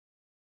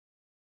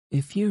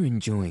If you're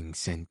enjoying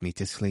Send Me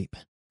to Sleep,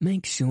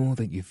 make sure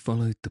that you've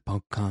followed the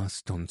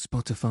podcast on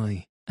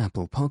Spotify,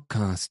 Apple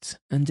Podcasts,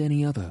 and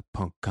any other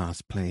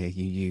podcast player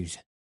you use.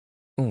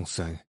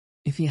 Also,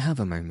 if you have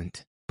a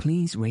moment,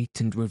 please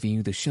rate and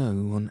review the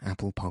show on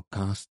Apple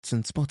Podcasts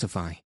and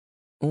Spotify.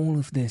 All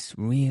of this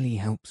really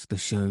helps the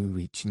show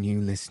reach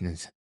new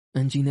listeners,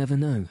 and you never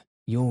know,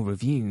 your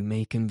review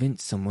may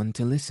convince someone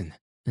to listen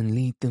and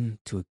lead them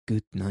to a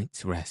good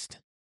night's rest,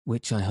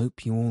 which I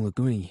hope you all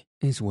agree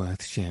is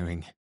worth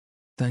sharing.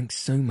 Thanks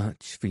so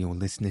much for your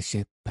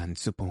listenership and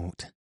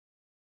support.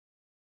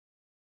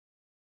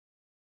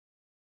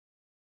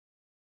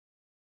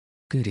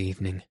 Good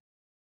evening.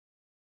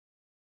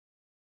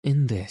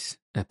 In this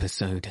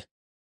episode,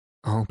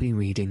 I'll be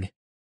reading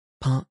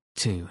Part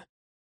 2,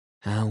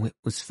 How It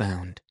Was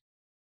Found,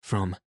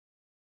 from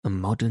A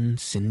Modern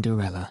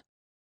Cinderella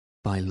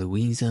by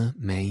Louisa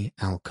May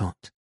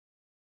Alcott.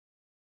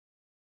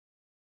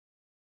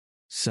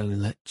 So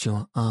let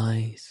your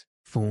eyes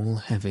fall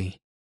heavy,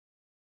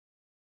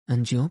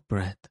 and your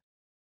breath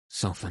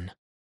soften,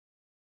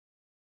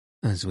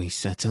 as we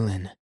settle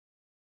in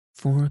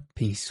for a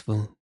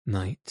peaceful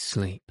night's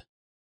sleep.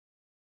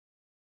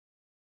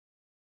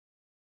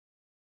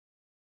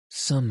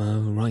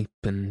 Summer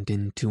ripened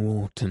into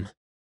autumn,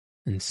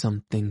 and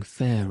something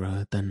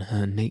fairer than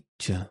her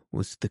nature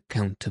was the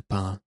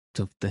counterpart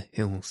of the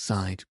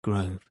hillside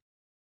grove,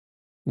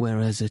 where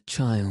as a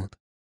child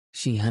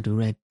she had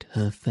read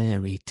her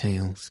fairy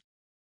tales,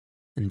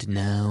 and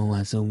now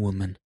as a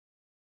woman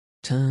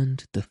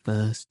turned the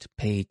first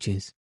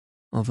pages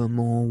of a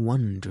more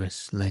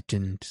wondrous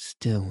legend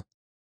still.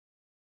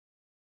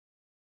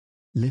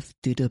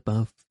 Lifted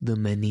above the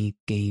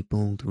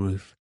many-gabled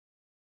roof,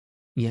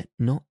 yet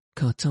not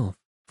cut off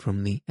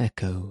from the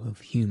echo of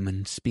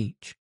human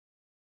speech,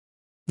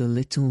 the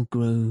little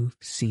grove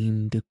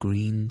seemed a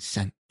green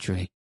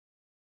sanctuary,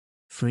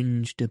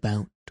 fringed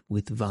about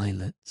with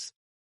violets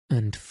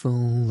and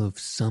full of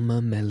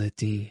summer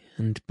melody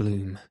and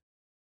bloom.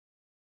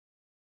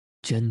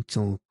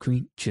 Gentle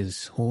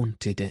creatures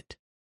haunted it,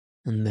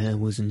 and there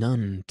was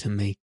none to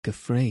make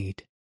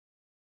afraid.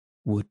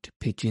 Wood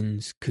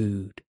pigeons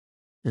cooed,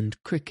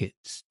 and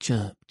crickets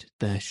chirped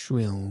their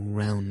shrill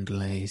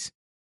roundelays.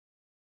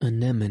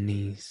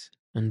 Anemones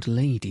and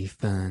lady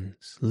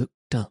ferns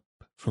looked up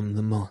from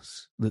the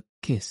moss that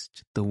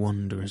kissed the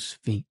wanderer's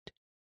feet.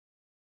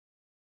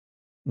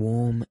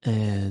 Warm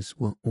airs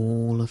were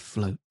all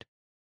afloat,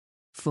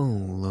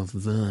 full of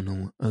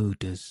vernal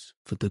odours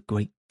for the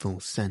grateful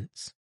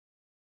sense.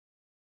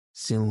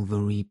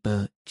 Silvery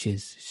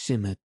birches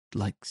shimmered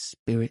like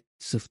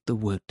spirits of the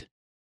wood.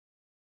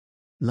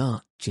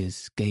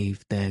 Larches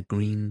gave their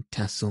green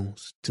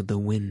tassels to the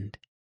wind,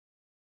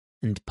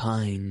 and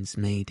pines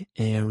made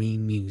airy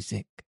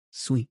music,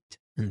 sweet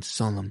and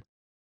solemn.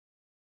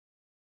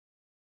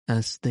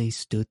 As they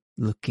stood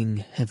looking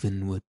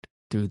heavenward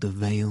through the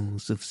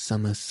veils of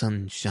summer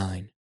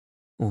sunshine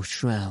or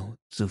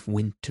shrouds of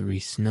wintry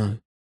snow,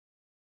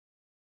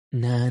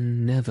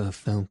 Nan never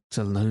felt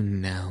alone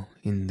now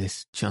in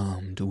this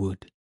charmed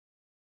wood,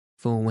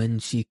 for when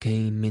she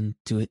came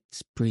into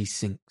its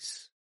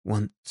precincts,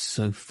 once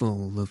so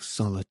full of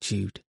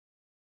solitude,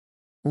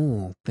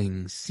 all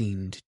things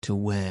seemed to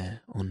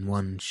wear on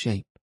one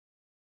shape.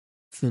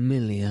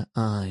 Familiar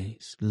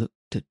eyes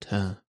looked at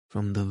her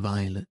from the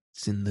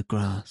violets in the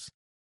grass.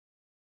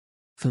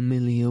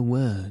 Familiar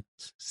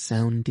words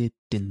sounded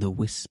in the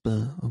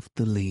whisper of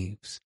the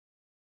leaves.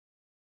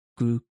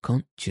 Grew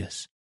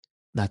conscious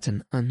that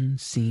an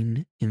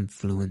unseen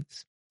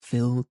influence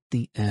filled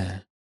the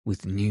air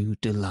with new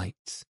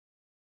delights,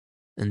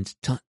 and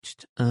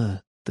touched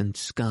earth and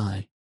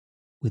sky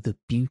with a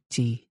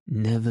beauty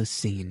never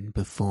seen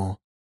before.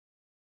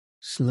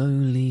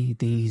 Slowly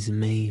these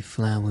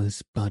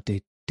Mayflowers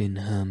budded in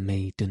her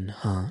maiden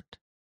heart.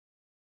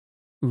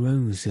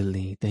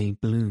 Rosily they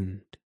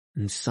bloomed,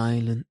 and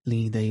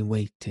silently they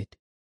waited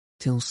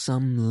till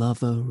some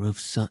lover of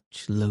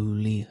such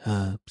lowly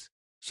herbs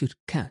should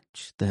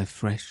catch their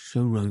fresh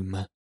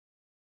aroma,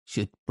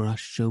 should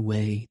brush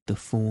away the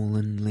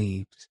fallen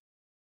leaves,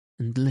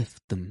 and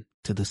lift them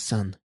to the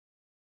sun.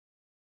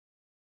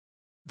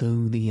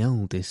 Though the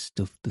eldest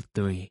of the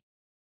three,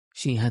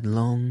 she had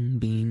long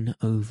been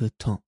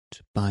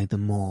overtopped by the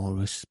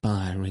more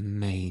aspiring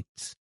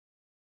maids.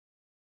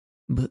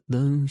 But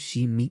though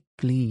she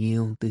meekly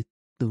yielded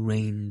the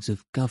reins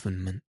of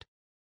government,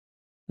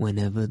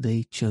 whenever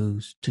they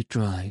chose to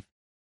drive,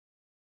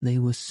 they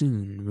were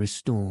soon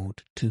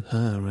restored to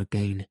her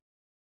again,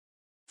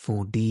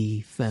 for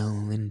Dee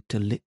fell into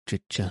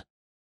literature,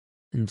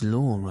 and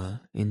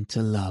Laura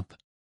into love.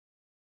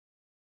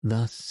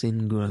 Thus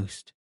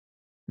engrossed,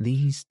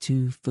 these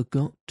two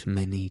forgot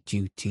many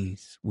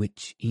duties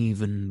which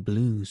even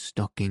blue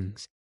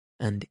stockings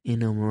and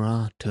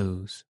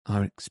inamoratos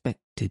are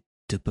expected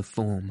to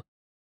perform,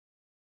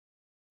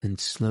 and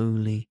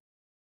slowly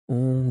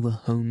all the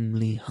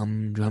homely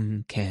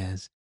humdrum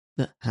cares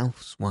that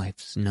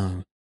housewives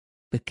know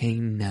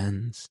became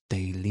Nan's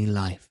daily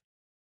life,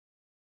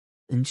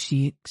 and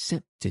she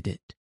accepted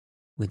it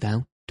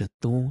without a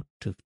thought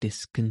of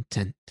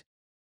discontent.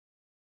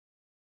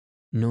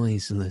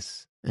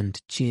 Noiseless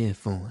and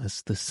cheerful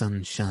as the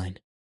sunshine,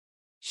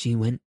 she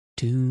went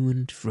to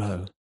and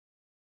fro,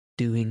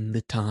 doing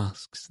the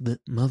tasks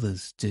that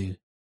mothers do,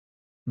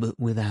 but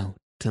without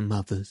a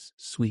mother's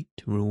sweet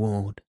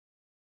reward.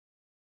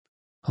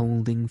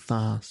 Holding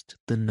fast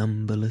the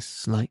numberless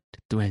slight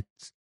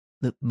threads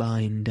that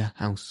bind a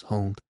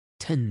household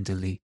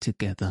tenderly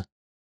together,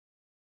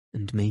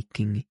 and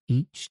making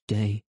each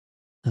day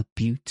a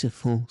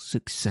beautiful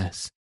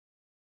success.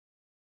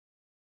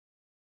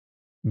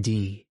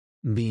 Dee,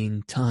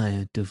 being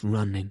tired of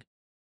running,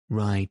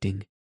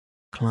 riding,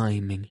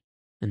 climbing,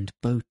 and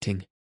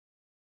boating,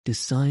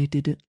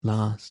 decided at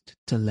last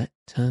to let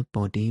her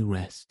body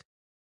rest,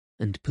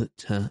 and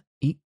put her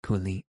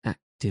equally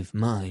active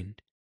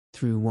mind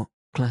through what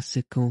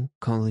classical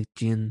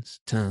collegians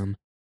term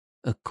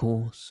a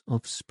course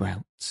of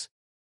sprouts.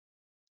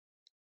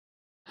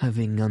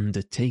 Having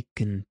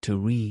undertaken to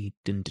read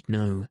and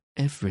know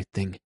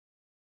everything,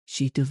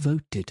 she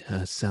devoted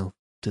herself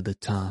to the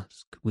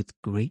task with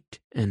great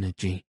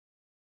energy,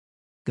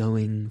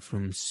 going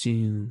from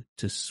Sioux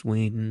to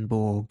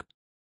Swedenborg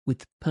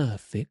with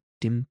perfect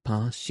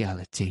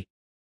impartiality,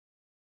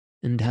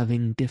 and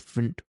having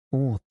different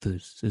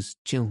authors as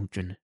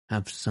children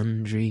have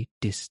sundry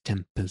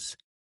distempers,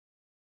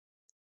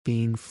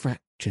 being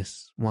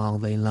fractious while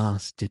they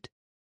lasted,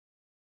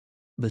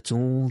 but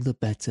all the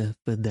better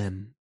for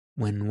them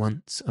when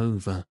once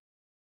over.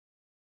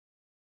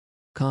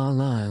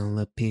 Carlyle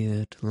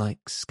appeared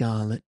like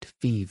scarlet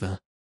fever,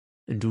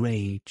 and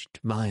raged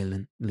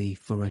violently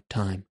for a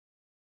time.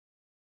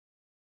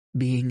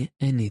 Being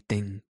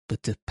anything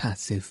but a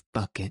passive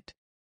bucket,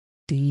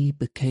 Dee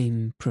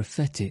became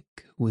prophetic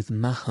with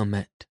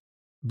Mahomet,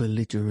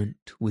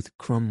 belligerent with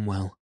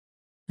Cromwell,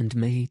 and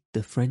made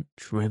the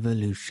French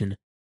Revolution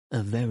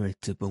a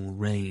veritable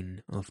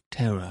reign of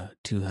terror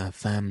to her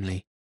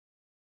family.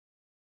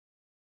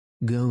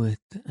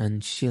 Goethe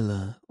and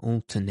Schiller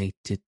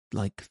alternated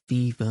like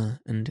fever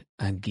and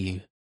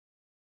ague.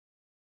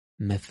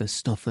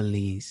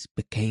 Mephistopheles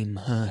became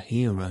her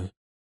hero,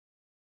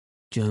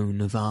 Joan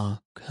of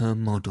Arc her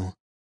model,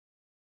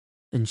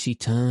 and she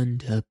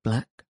turned her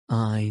black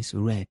eyes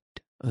red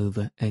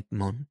over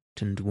Egmont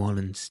and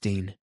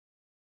Wallenstein.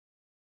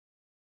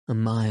 A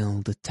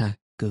mild attack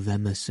of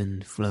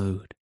Emerson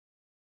flowed,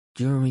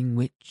 during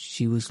which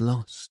she was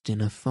lost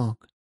in a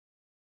fog,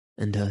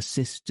 and her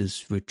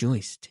sisters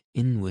rejoiced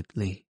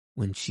inwardly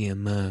when she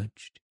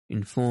emerged,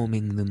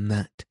 informing them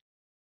that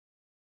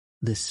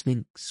the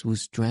Sphinx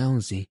was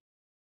drowsy,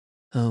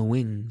 her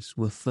wings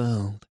were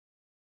furled.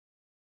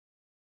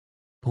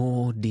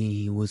 Poor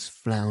Dee was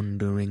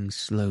floundering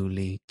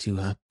slowly to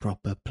her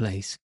proper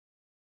place,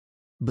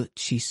 but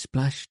she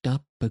splashed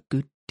up a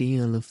good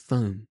deal of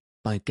foam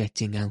by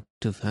getting out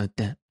of her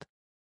depth,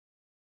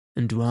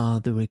 and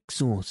rather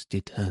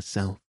exhausted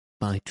herself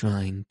by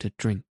trying to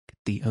drink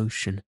the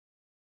ocean.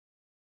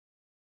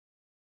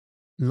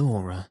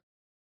 Laura,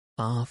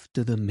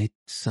 after the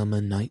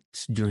midsummer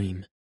night's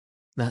dream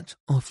that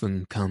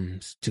often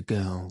comes to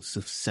girls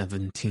of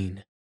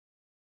 17,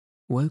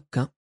 woke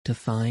up to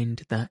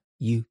find that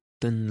youth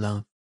and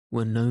love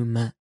were no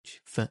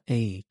match for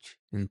age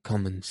and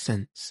common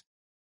sense.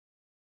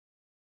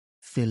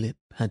 Philip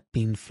had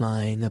been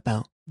flying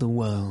about the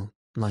world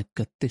like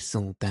a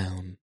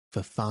thistledown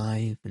for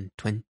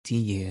 25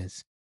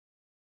 years,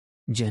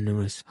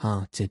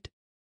 generous-hearted,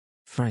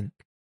 frank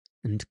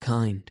and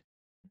kind,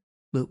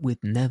 but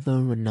with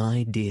never an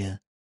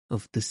idea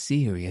of the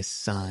serious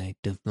side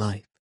of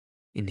life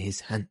in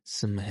his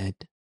handsome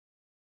head.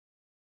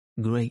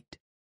 Great,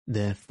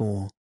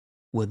 therefore,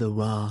 were the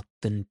wrath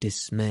and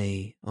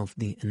dismay of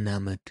the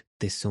enamoured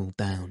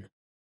thistledown,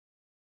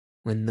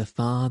 when the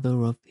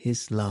father of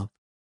his love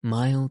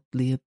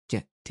mildly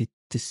objected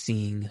to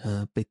seeing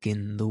her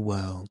begin the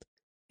world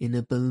in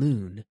a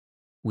balloon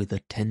with a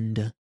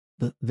tender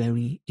but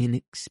very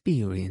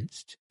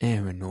inexperienced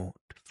aeronaut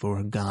for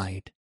a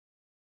guide.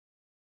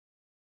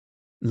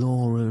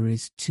 Laura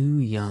is too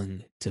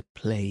young to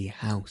play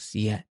house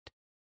yet,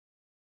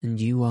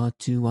 and you are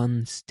too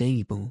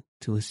unstable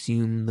to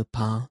assume the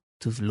part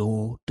of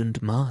lord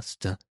and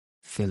master,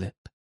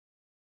 Philip.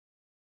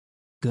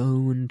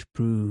 Go and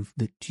prove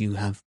that you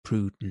have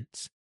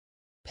prudence,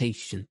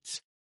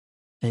 patience,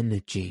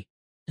 energy,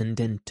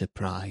 and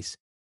enterprise,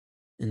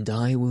 and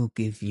I will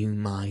give you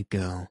my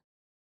girl,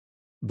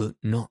 but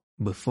not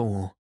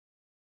before.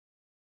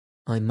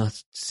 I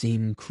must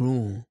seem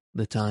cruel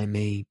that I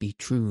may be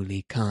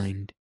truly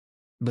kind,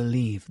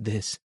 believe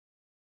this,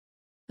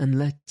 and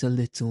let a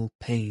little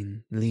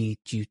pain lead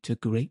you to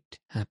great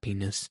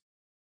happiness,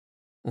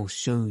 or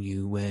show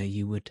you where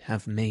you would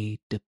have made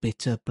a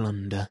bitter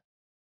blunder.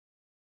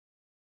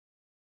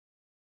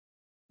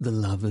 The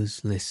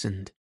lovers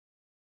listened,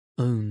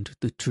 owned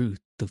the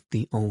truth of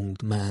the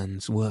old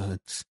man's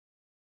words,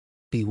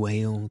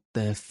 bewailed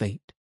their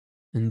fate,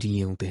 and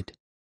yielded.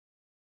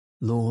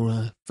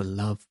 Laura for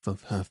love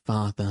of her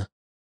father,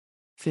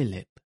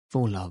 Philip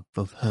for love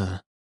of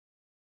her.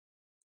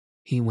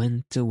 he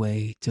went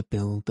away to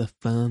build a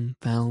firm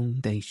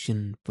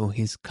foundation for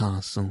his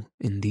castle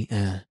in the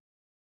air,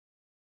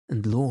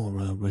 and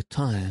Laura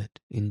retired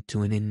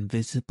into an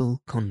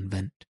invisible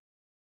convent,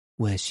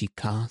 where she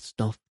cast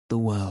off the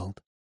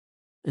world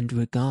and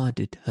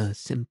regarded her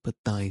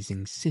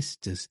sympathizing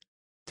sisters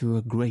through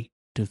a grate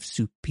of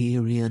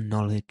superior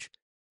knowledge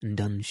and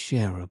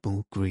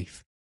unshareable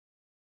grief.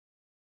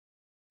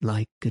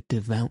 Like a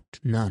devout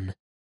nun,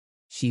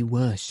 she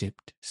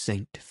worshipped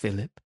Saint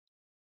Philip,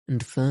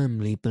 and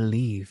firmly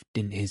believed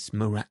in his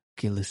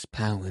miraculous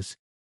powers.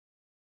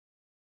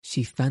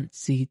 She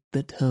fancied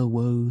that her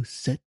woes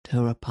set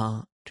her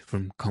apart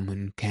from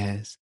common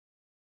cares,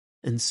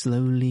 and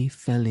slowly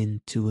fell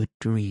into a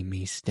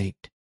dreamy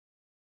state,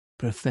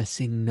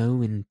 professing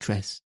no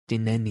interest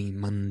in any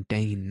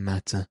mundane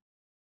matter,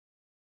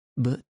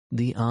 but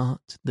the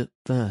art that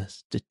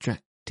first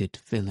attracted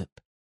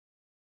Philip.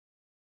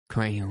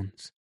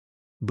 Crayons,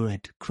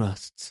 bread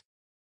crusts,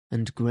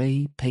 and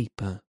grey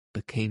paper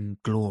became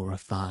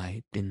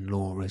glorified in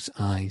Laura's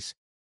eyes,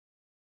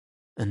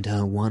 and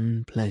her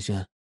one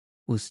pleasure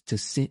was to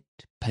sit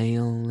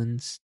pale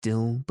and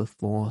still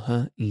before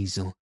her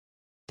easel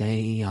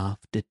day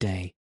after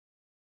day,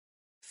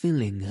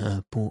 filling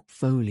her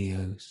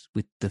portfolios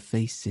with the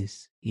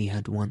faces he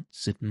had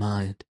once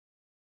admired.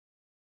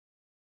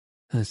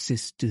 Her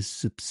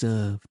sisters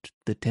observed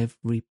that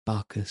every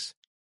Bacchus,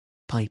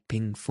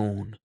 piping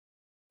faun,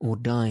 or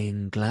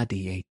dying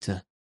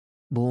gladiator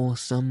bore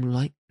some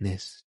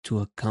likeness to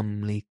a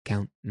comely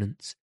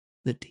countenance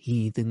that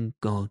heathen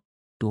god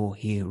or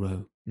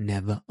hero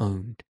never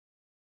owned,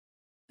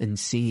 and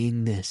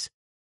seeing this,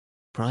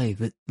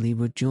 privately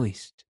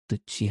rejoiced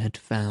that she had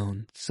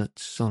found such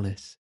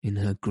solace in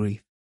her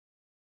grief.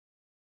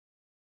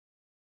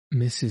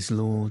 Mrs.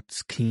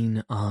 Lord's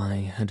keen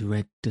eye had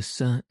read a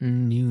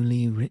certain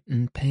newly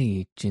written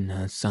page in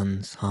her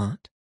son's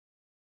heart,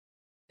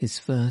 his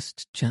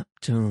first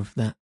chapter of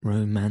that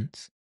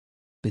romance,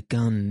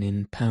 begun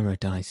in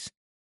paradise,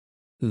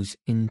 whose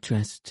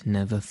interest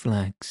never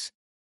flags,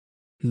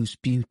 whose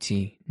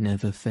beauty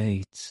never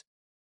fades,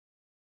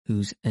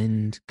 whose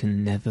end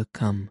can never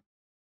come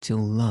till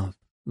love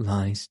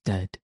lies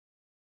dead.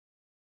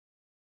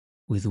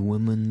 With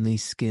womanly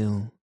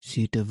skill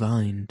she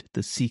divined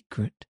the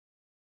secret,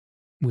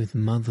 with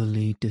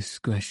motherly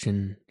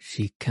discretion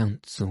she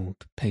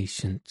counselled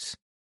patience,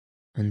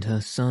 and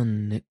her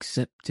son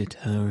accepted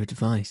her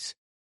advice,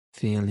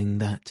 feeling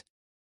that,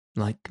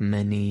 like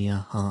many a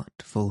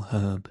heartful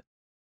herb,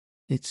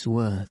 its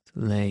worth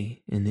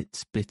lay in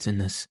its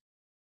bitterness.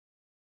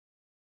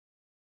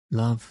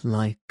 Love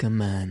like a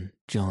man,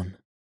 John,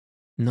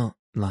 not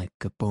like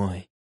a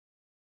boy,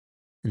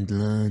 and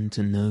learn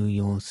to know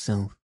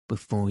yourself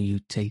before you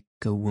take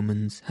a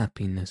woman's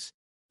happiness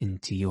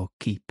into your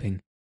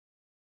keeping.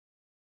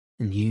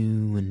 And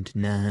you and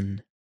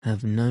Nan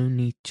have known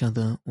each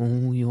other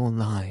all your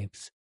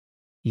lives,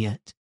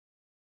 yet,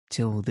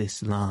 till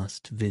this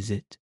last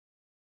visit,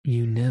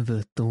 you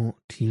never thought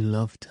you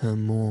loved her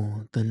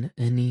more than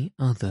any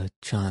other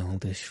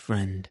childish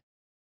friend.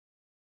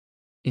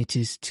 It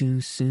is too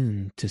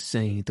soon to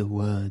say the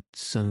words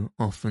so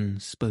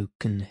often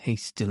spoken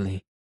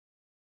hastily,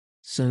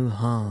 so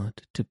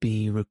hard to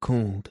be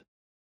recalled.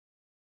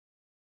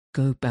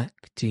 Go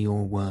back to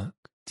your work,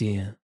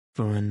 dear,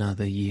 for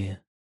another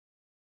year.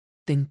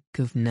 Think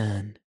of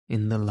Nan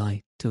in the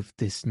light of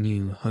this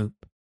new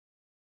hope.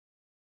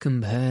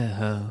 Compare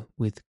her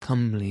with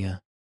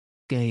comelier,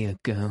 gayer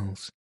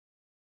girls,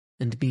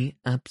 and be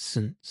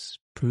absence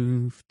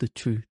prove the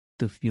truth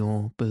of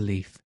your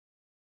belief.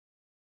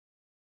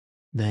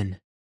 Then,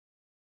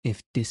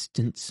 if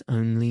distance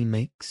only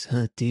makes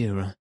her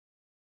dearer,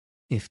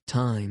 if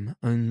time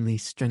only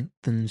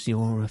strengthens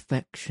your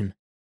affection,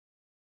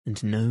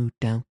 and no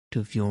doubt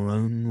of your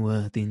own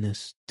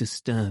worthiness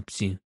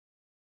disturbs you,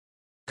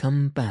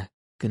 come back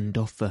and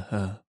offer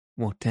her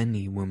what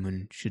any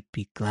woman should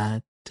be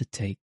glad to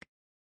take,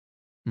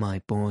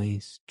 my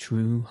boy's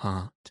true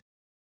heart.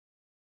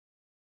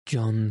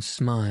 John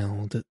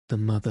smiled at the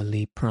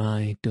motherly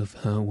pride of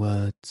her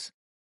words,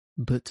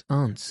 but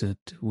answered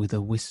with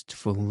a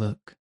wistful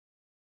look.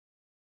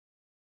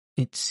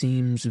 It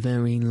seems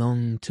very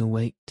long to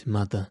wait,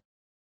 mother.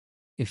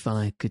 If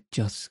I could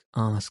just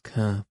ask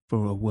her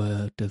for a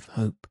word of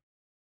hope,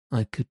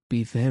 I could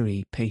be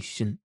very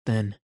patient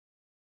then.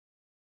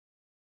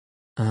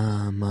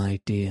 Ah, my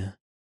dear,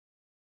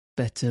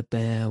 better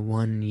bear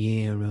 1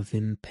 year of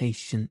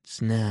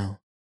impatience now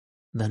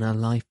than a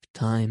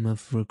lifetime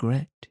of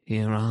regret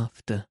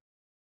hereafter.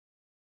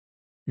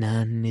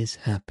 Nan is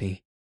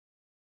happy.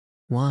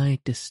 Why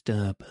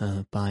disturb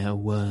her by a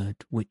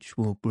word which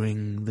will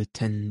bring the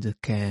tender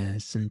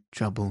cares and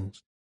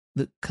troubles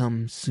that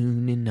come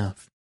soon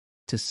enough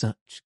to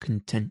such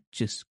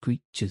contentious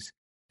creatures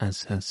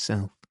as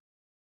herself?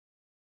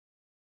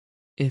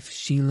 If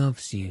she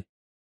loves you,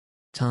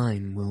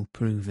 time will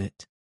prove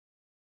it.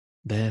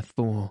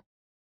 Therefore,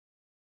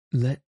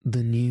 let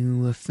the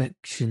new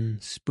affection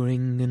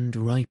spring and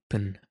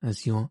ripen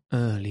as your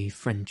early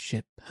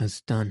friendship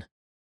has done,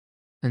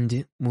 and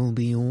it will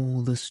be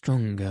all the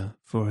stronger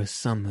for a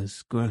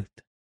summer's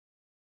growth.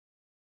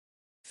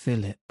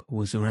 Philip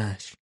was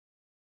rash,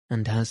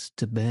 and has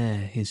to bear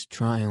his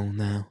trial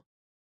now,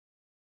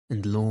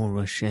 and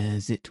Laura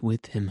shares it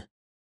with him.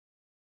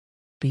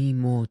 Be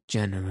more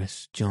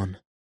generous, John.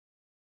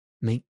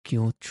 Make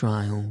your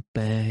trial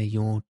bear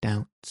your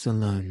doubts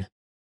alone,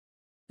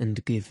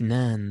 and give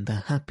Nan the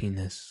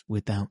happiness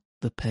without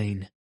the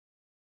pain.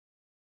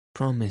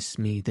 Promise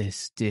me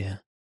this,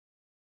 dear.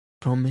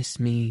 Promise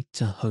me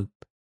to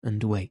hope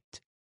and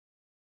wait.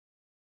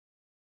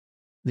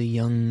 The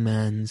young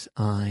man's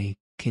eye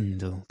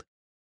kindled,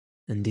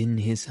 and in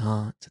his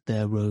heart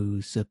there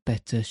rose a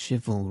better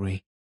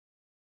chivalry,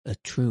 a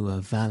truer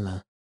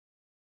valour,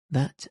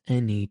 that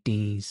any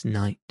Dee's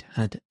knight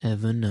had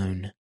ever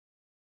known.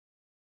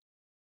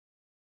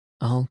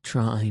 I'll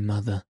try,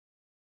 mother,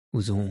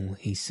 was all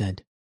he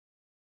said,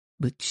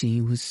 but she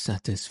was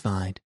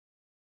satisfied,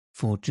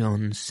 for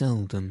John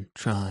seldom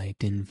tried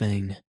in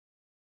vain.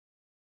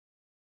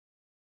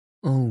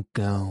 Oh,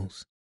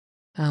 girls,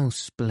 how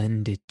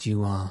splendid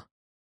you are!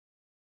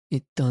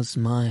 It does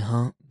my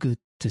heart good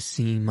to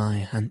see my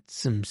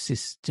handsome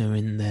sister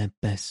in their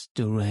best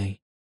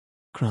array,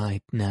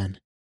 cried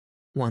Nan,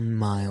 one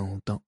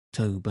mild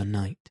October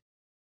night,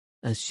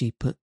 as she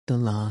put the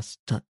last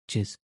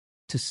touches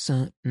to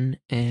certain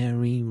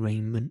airy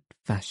raiment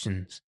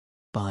fashions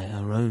by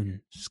her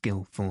own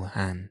skilful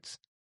hands,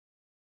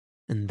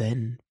 and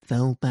then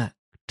fell back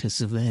to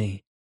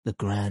survey the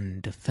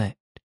grand effect.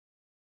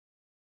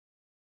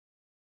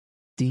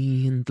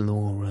 Dee and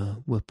Laura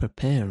were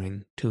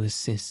preparing to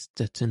assist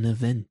at an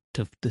event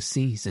of the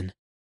season,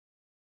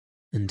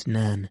 and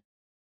Nan,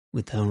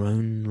 with her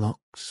own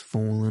locks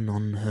fallen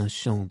on her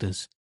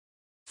shoulders,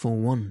 for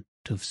want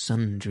of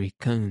sundry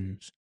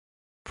combs,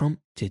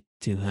 prompted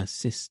to her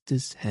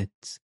sisters'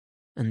 heads,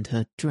 and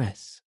her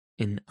dress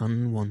in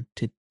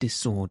unwonted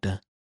disorder,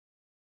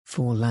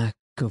 for lack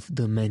of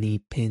the many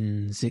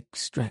pins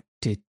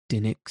extracted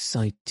in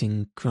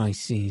exciting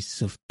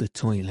crises of the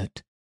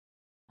toilet,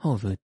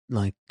 hovered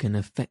like an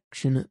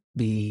affectionate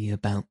bee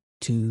about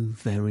two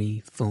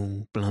very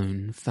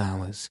full-blown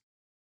flowers.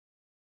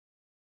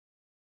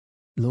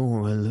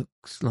 Laura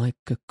looks like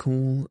a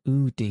cool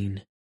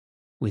Undine,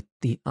 with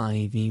the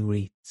ivy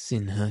wreaths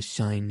in her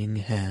shining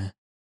hair,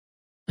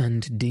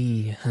 and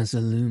Dee has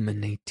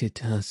illuminated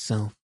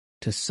herself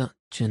to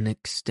such an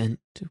extent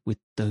with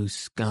those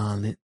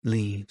scarlet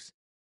leaves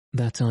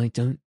that I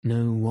don't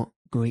know what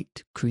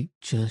great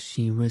creature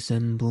she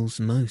resembles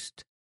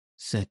most,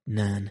 said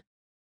Nan,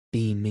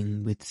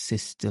 beaming with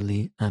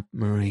sisterly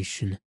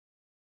admiration.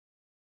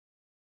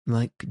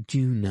 Like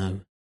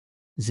Juno,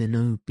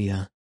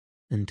 Zenobia,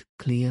 and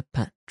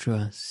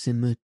Cleopatra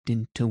simmered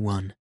into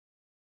one,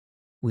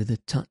 with a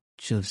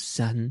touch of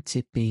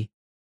Xantippe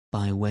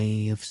by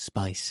way of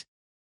spice.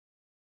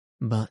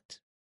 But,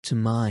 to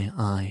my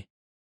eye,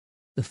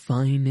 the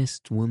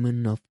finest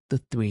woman of the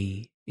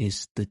three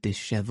is the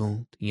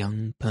dishevelled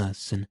young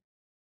person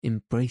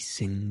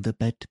embracing the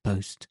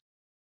bedpost,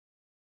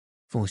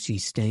 for she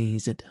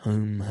stays at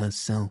home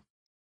herself,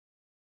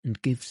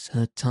 and gives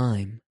her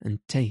time and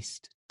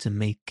taste to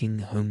making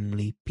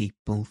homely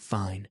people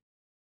fine,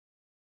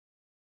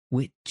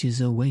 which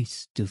is a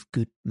waste of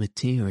good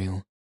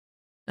material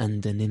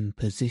and an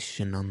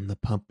imposition on the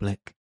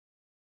public.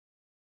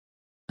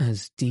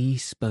 As Dee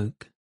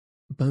spoke,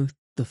 both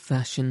the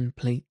fashion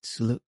plates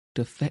looked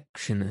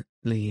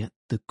affectionately at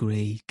the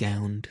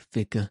grey-gowned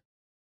figure,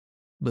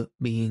 but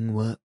being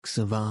works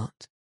of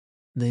art,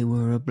 they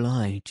were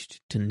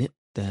obliged to nip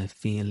their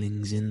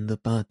feelings in the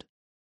bud,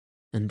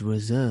 and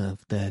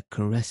reserve their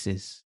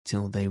caresses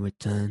till they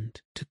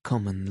returned to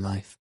common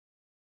life.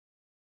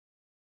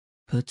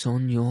 Put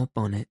on your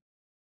bonnet,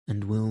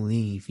 and we'll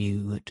leave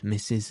you at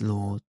Mrs.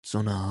 Lord's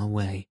on our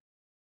way.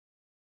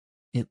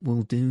 It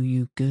will do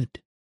you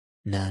good,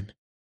 Nan,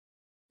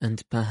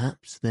 and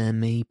perhaps there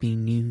may be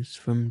news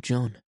from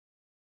John,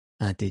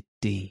 added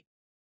Dee,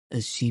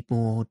 as she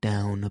bore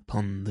down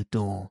upon the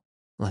door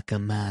like a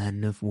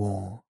man of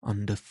war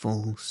under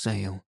full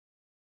sail.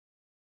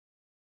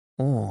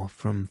 Or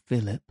from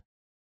Philip,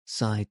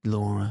 sighed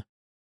Laura,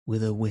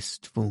 with a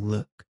wistful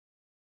look.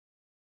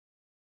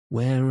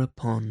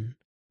 Whereupon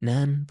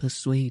Nan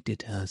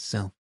persuaded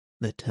herself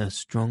that her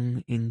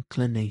strong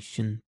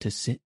inclination to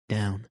sit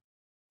down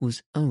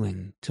was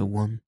owing to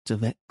want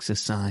of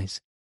exercise,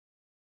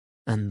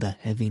 and the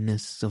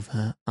heaviness of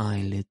her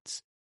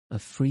eyelids a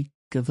freak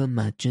of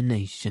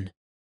imagination.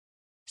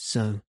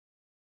 So,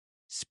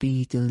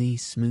 speedily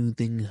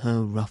smoothing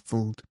her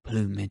ruffled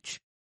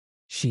plumage,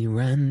 she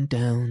ran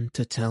down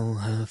to tell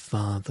her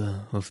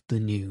father of the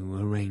new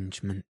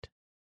arrangement.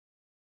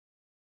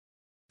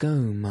 Go,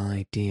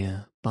 my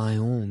dear, by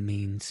all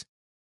means.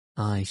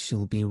 I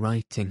shall be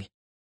writing,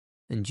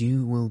 and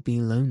you will be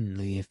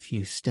lonely if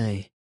you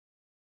stay.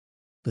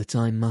 But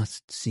I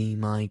must see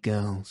my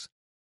girls,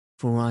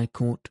 for I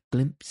caught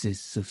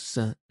glimpses of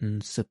certain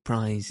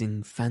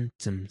surprising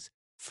phantoms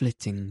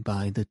flitting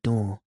by the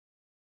door.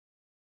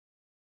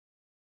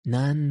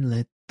 Nan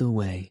led the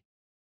way,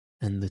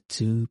 and the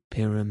 2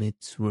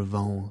 pyramids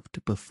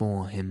revolved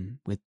before him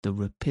with the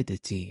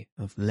rapidity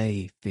of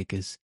lay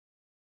figures,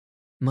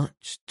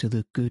 much to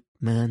the good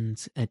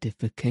man's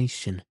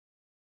edification,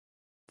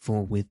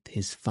 for with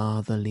his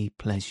fatherly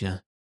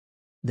pleasure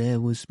there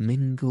was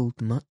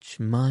mingled much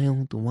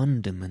mild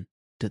wonderment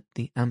at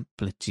the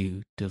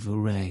amplitude of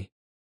array.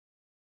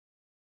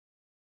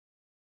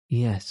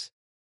 Yes,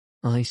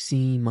 I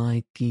see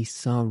my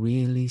geese are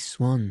really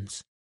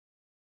swans,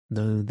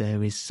 though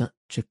there is such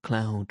a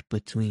cloud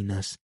between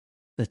us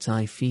that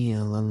I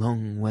feel a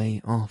long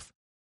way off,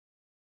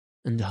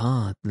 and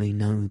hardly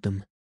know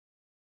them.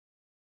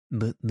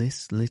 But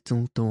this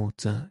little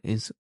daughter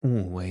is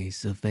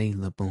always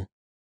available,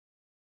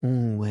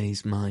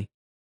 always my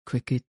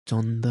cricket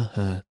on the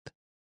hearth.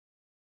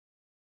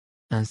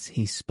 As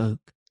he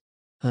spoke,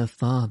 her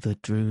father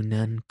drew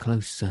Nan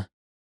closer,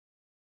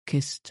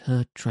 kissed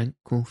her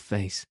tranquil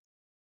face,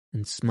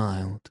 and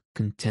smiled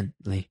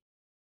contently.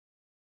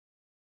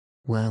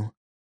 Well,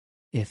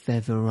 if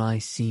ever I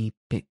see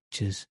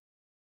pictures,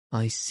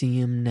 I see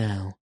 'em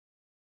now,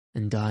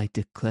 and I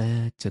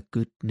declare to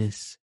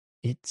goodness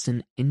it's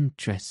an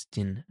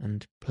interestin'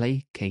 and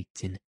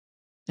placatin'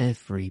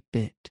 every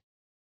bit.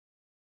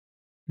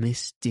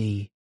 Miss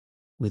D,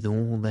 with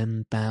all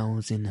them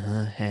bows in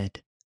her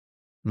head,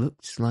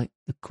 looks like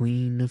the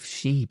Queen of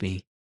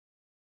Sheby.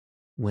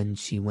 When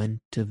she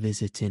went a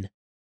visitin'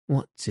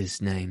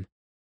 what's-his-name,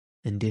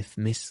 and if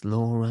Miss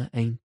Laura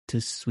ain't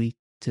as sweet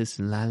as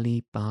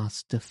Lally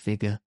Baster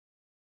figure,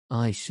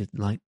 I should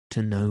like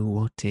to know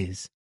what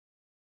is.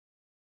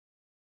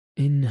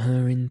 In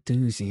her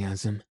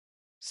enthusiasm,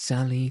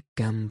 Sally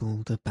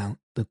gambolled about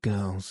the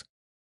girls,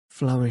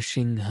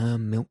 flourishing her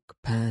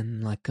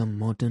milk-pan like a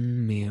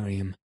modern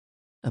Miriam,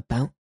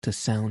 about to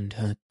sound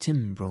her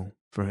timbrel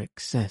for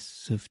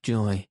excess of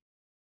joy.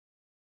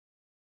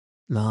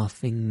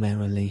 Laughing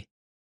merrily,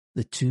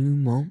 the 2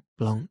 Mont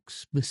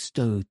Blancs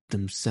bestowed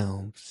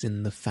themselves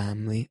in the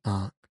family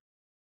ark.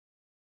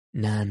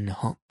 Nan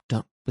hopped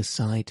up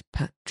beside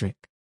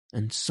Patrick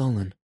and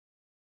Solon,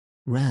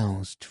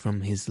 roused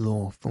from his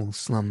lawful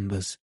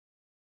slumbers,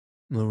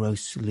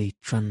 morosely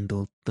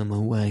trundled them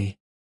away.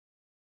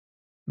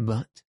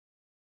 But,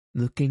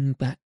 looking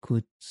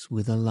backwards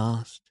with a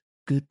last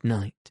good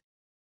night,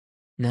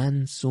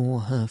 Nan saw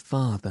her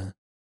father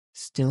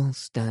still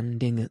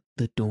standing at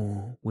the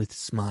door with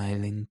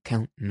smiling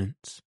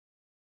countenance,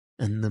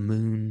 and the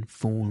moon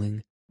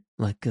falling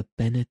like a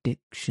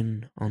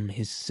benediction on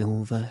his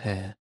silver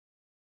hair.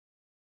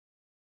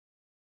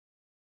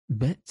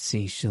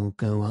 Betsy shall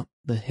go up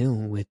the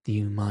hill with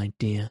you, my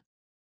dear,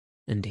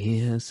 and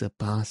here's a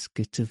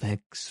basket of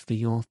eggs for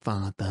your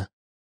father.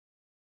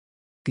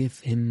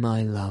 Give him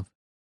my love,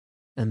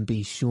 and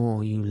be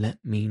sure you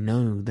let me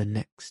know the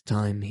next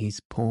time he's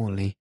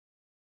poorly,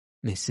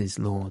 Mrs.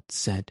 Lord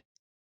said,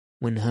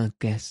 when her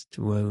guest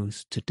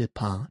rose to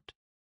depart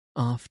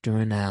after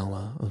an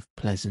hour of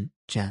pleasant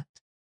chat.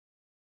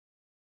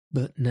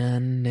 But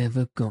Nan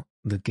never got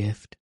the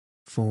gift,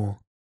 for,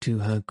 to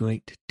her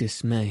great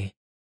dismay,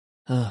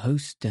 her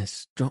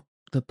hostess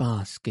dropped the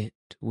basket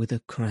with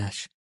a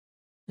crash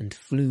and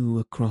flew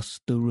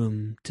across the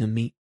room to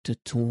meet a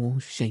tall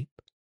shape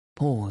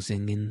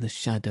pausing in the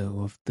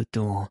shadow of the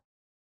door.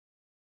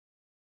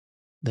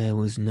 There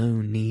was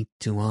no need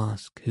to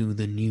ask who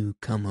the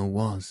newcomer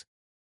was,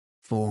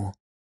 for,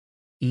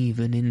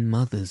 even in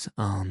mother's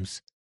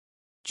arms,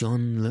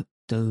 John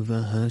looked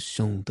over her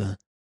shoulder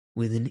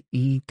with an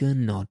eager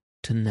nod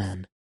to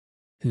Nan,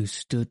 who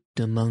stood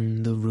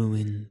among the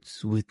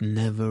ruins with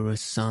never a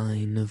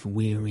sign of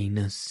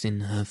weariness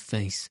in her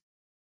face,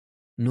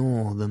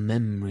 nor the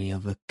memory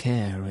of a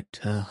care at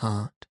her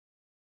heart,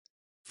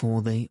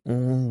 for they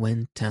all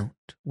went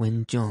out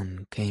when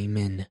John came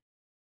in.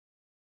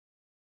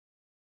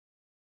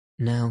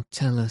 Now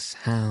tell us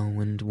how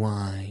and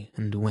why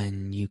and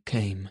when you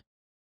came.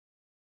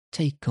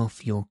 Take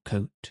off your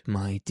coat,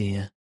 my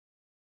dear,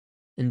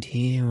 and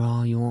here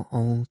are your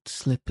old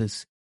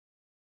slippers.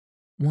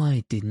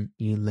 Why didn't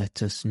you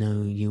let us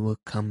know you were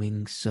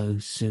coming so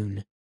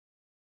soon?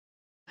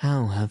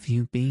 How have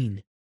you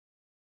been,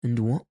 and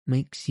what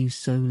makes you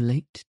so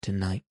late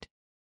tonight?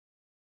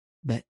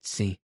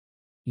 Betsy,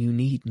 you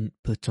needn't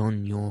put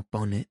on your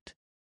bonnet.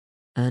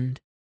 And,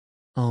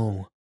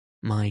 oh,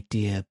 my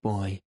dear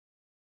boy,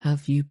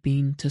 have you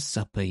been to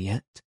supper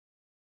yet?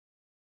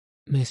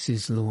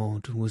 Mrs.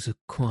 Lord was a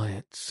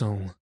quiet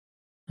soul,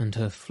 and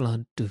her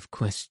flood of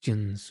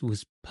questions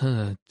was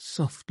purred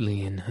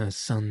softly in her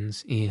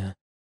son's ear,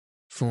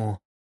 for,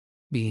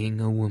 being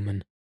a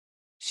woman,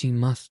 she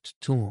must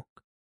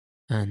talk,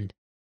 and,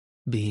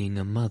 being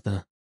a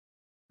mother,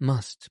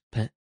 must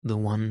pet the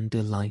one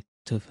delight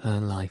of her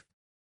life,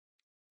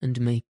 and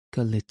make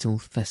a little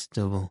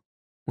festival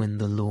when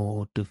the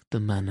lord of the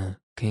manor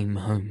came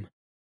home.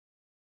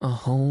 A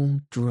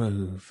whole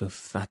drove of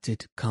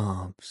fatted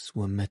calves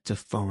were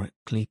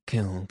metaphorically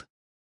killed,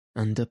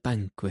 and a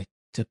banquet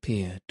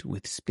appeared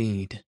with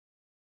speed.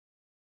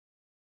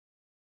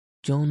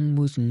 John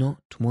was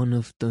not one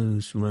of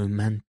those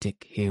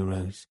romantic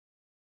heroes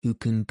who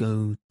can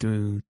go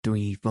through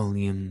 3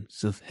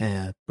 volumes of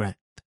hair-breadth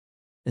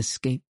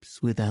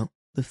escapes without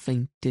the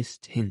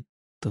faintest hint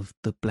of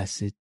the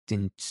blessed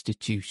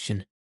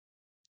institution.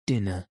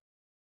 Dinner,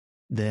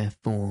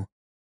 therefore,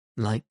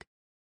 like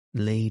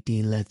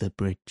Lady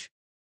Leatherbridge,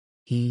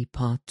 he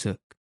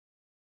partook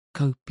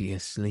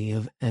copiously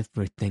of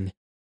everything,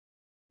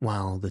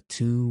 while the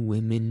 2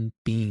 women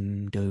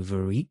beamed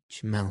over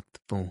each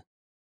mouthful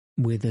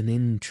with an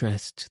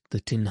interest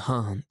that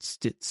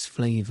enhanced its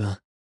flavour,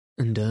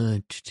 and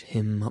urged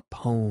him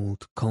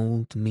uphold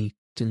cold meat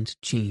and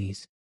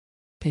cheese,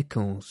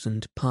 pickles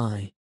and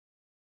pie,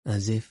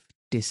 as if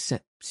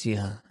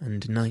dyspepsia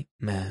and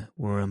nightmare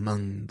were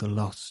among the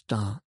lost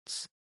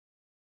arts.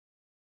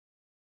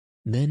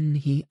 Then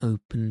he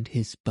opened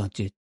his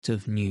budget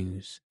of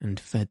news and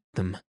fed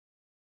them.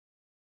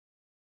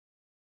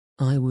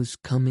 I was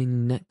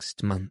coming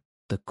next month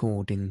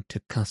according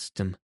to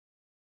custom,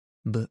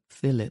 but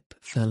Philip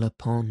fell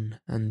upon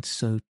and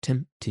so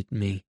tempted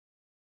me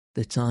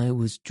that I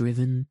was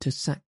driven to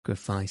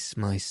sacrifice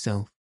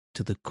myself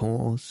to the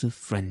cause of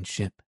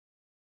friendship,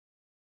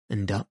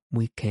 and up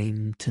we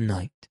came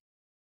tonight.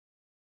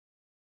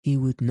 He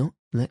would not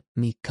let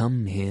me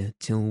come here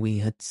till we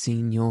had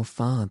seen your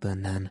father,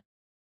 Nan,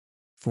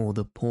 for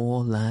the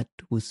poor lad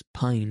was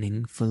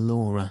pining for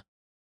Laura,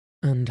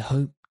 and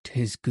hoped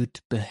his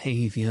good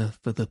behaviour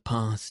for the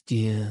past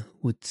year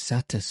would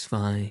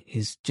satisfy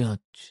his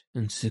judge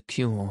and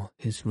secure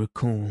his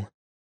recall.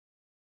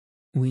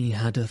 We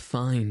had a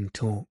fine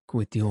talk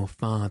with your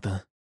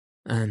father,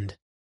 and,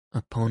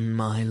 upon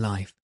my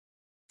life,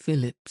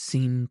 Philip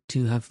seemed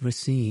to have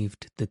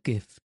received the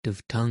gift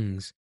of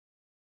tongues,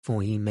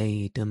 for he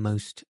made a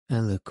most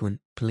eloquent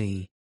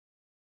plea,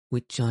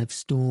 which I've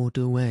stored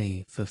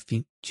away for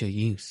future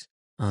use,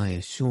 I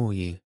assure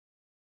you.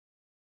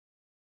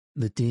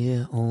 The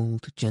dear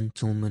old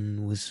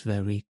gentleman was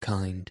very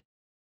kind,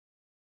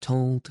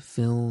 told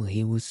Phil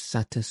he was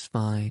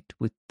satisfied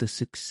with the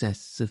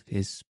success of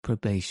his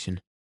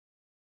probation,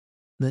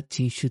 that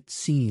he should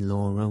see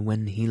Laura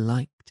when he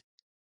liked,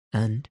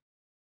 and,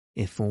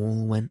 if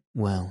all went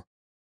well,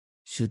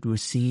 should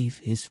receive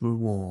his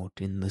reward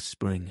in the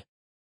spring.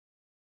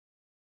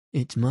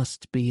 It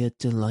must be a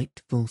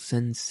delightful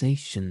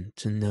sensation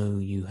to know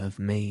you have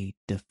made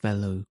a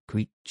fellow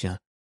creature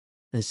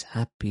as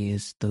happy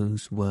as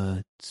those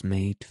words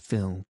made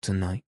Phil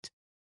tonight.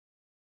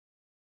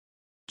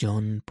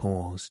 John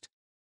paused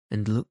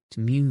and looked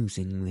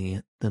musingly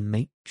at the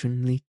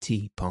matronly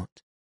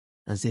teapot,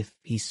 as if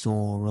he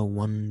saw a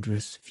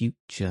wondrous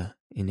future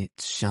in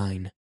its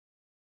shine.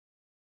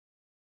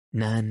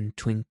 Nan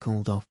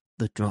twinkled off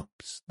the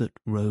drops that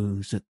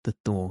rose at the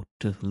thought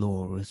of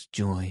Laura's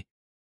joy,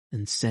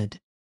 and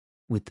said,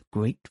 with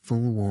grateful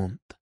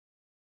warmth,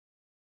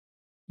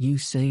 "You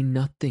say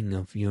nothing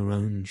of your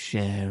own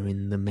share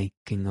in the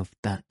making of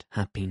that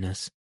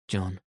happiness,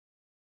 John,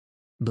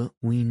 but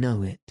we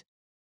know it,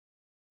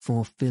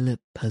 for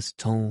Philip has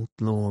told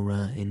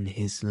Laura in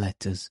his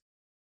letters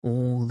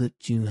all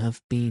that you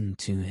have been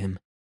to him,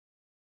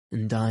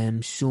 and I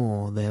am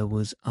sure there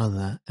was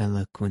other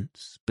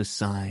eloquence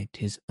beside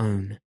his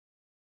own,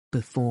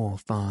 before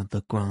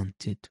father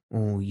granted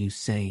all you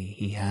say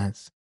he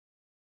has.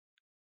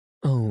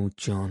 Oh,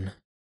 John,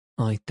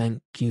 I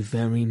thank you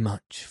very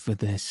much for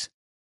this."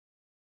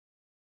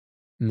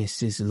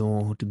 Mrs.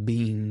 Lord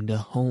beamed a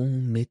whole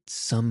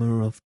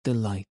midsummer of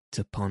delight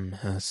upon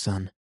her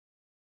son,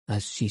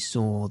 as she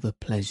saw the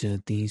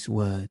pleasure these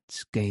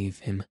words gave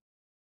him,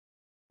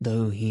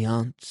 though he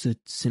answered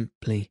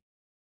simply,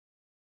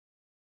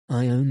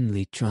 "I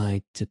only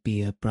tried to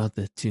be a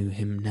brother to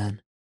him,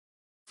 Nan,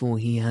 for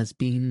he has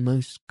been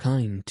most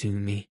kind to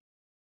me.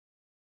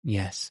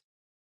 Yes,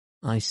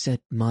 I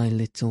said my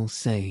little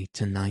say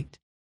tonight,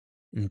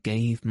 and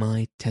gave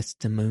my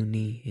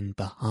testimony in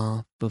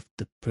behalf of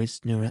the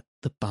prisoner at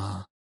the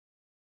bar.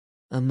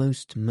 A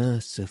most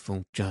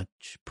merciful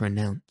judge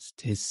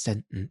pronounced his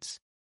sentence,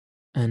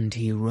 and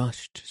he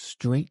rushed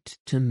straight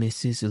to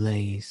Mrs.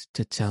 Lay's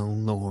to tell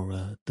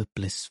Laura the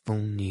blissful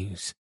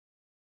news.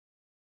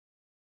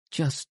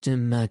 Just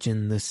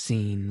imagine the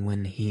scene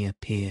when he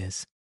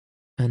appears,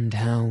 and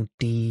how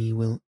Dee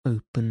will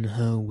open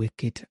her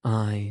wicked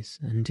eyes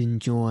and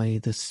enjoy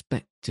the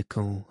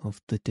spectacle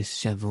of the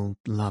dishevelled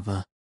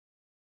lover,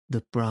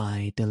 the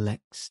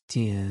bride-elect's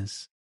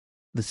tears,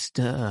 the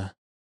stir,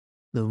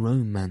 the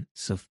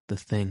romance of the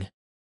thing.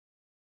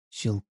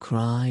 She'll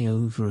cry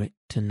over it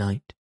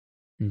tonight,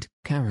 and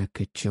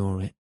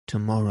caricature it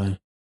tomorrow.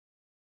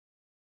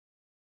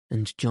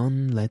 And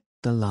John led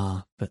the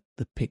laugh at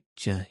the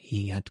picture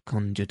he had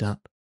conjured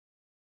up,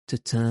 to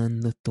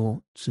turn the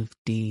thoughts of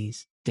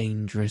Dee's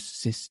dangerous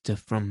sister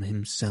from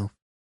himself.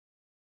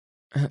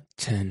 At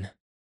 10,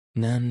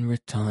 Nan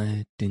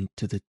retired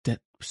into the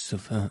depths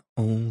of her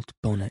old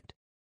bonnet,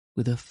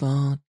 with a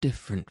far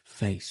different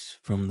face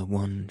from the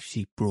one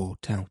she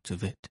brought out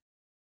of it,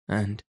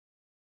 and,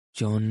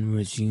 John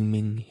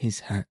resuming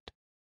his hat,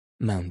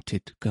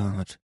 mounted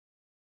guard.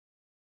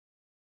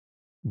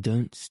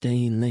 "Don't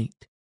stay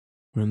late,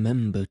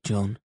 remember,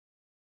 John."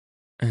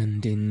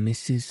 and in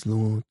Mrs.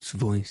 Lord's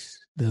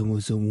voice there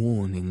was a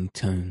warning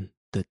tone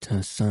that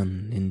her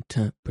son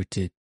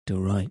interpreted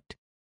aright.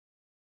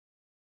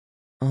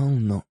 "I'll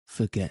not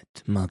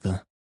forget,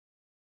 mother."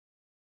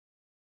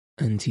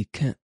 And he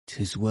kept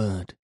his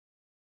word,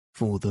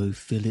 for though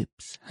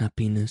Philip's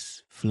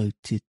happiness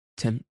floated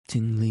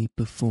temptingly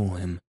before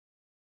him,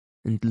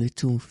 and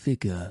little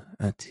figure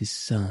at his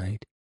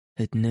side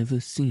had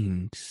never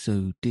seemed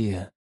so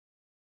dear,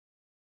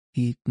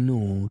 he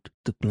ignored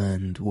the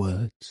bland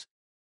words,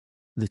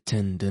 the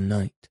tender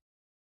night,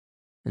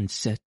 and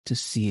set a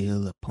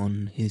seal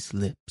upon his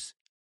lips,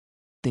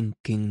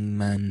 thinking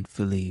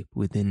manfully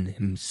within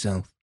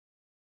himself,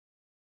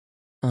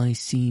 "I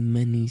see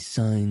many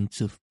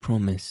signs of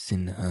promise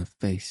in her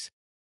face,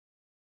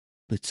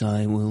 but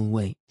I will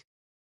wait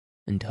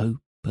and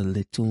hope a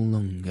little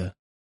longer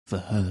for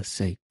her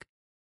sake."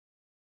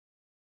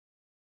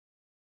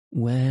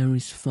 "Where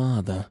is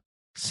father,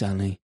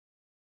 Sally?"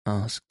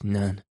 asked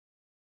Nan,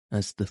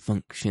 as the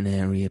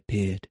functionary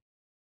appeared,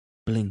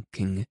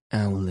 blinking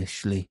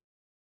owlishly,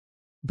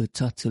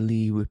 but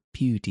utterly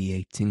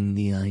repudiating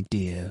the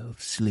idea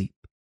of sleep.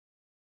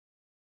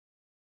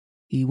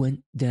 "He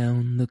went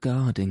down the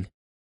garden,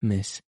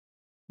 miss,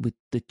 with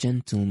the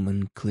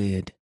gentleman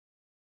cleared,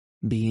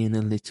 being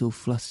a little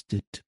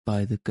flustered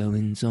by the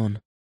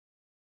goings-on."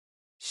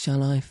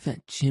 "Shall I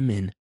fetch him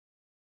in?"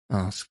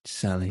 asked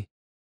Sally,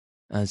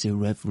 as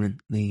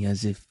irreverently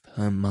as if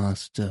her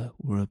master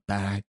were a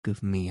bag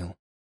of meal.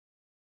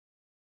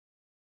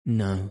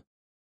 "No,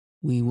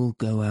 we will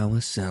go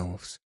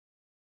ourselves,"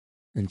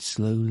 and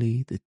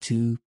slowly the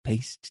two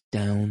paced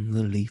down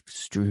the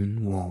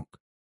leaf-strewn walk.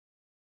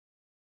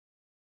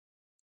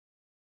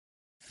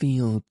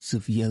 Fields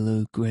of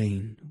yellow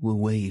grain were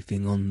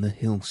waving on the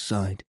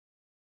hillside,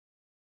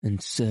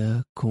 and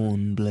sere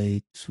corn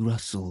blades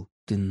rustled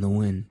in the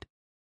wind.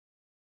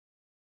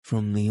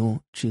 From the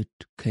orchard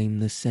came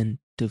the scent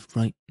of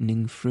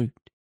ripening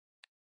fruit,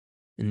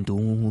 and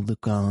all the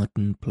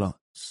garden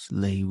plots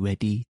lay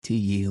ready to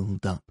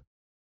yield up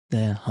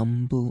their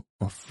humble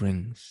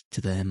offerings to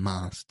their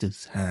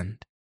master's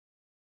hand.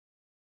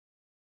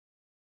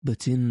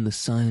 But in the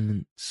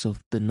silence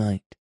of the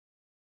night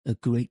a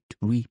great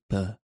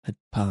reaper had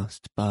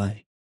passed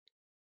by,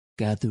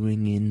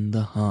 gathering in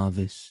the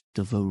harvest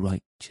of a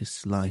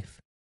righteous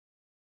life,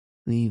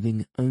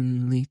 leaving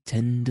only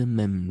tender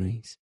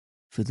memories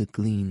for the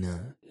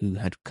gleaner who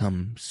had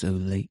come so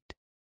late.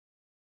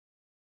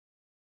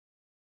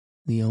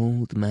 The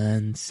old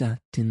man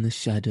sat in the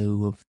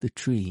shadow of the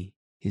tree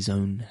his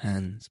own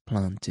hands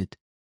planted.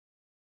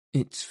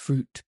 Its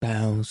fruit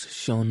boughs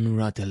shone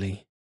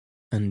ruddily,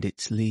 and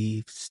its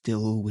leaves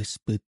still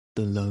whispered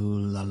the low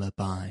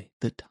lullaby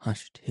that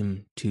hushed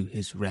him to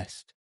his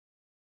rest.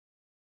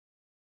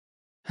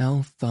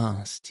 "How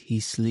fast he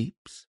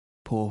sleeps,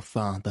 poor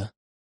father!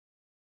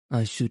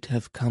 I should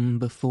have come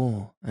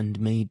before and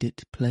made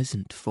it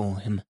pleasant for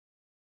him."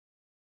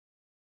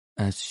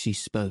 As she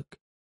spoke,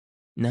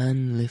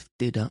 Nan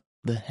lifted up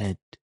the head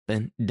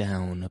bent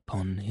down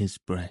upon his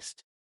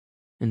breast,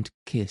 and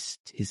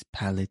kissed his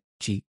pallid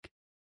cheek.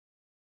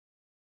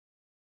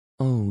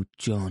 "Oh,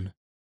 John,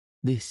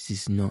 this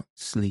is not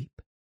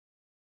sleep."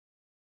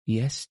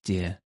 "Yes,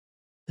 dear,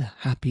 the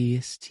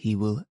happiest he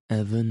will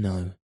ever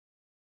know."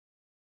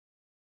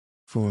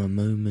 For a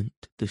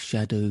moment the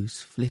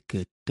shadows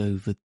flickered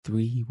over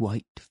 3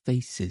 white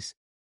faces,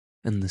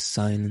 and the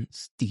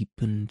silence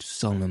deepened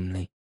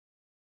solemnly.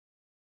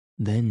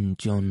 Then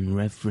John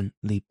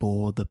reverently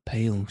bore the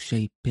pale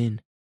shape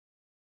in,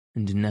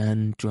 and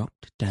Nan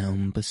dropped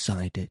down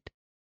beside it,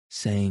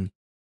 saying,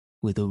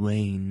 with a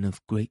rain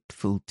of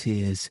grateful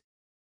tears,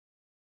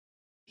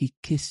 "He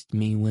kissed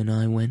me when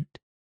I went,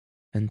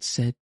 and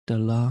said a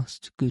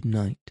last good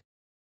night."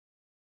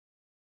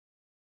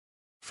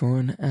 For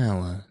an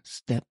hour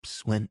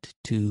steps went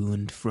to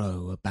and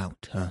fro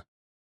about her.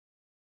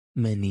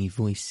 Many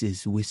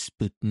voices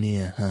whispered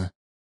near her,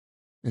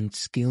 and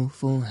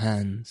skilful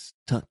hands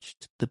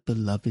touched the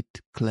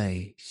beloved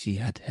clay she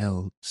had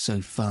held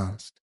so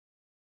fast.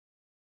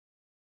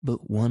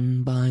 But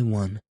one by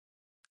one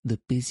the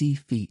busy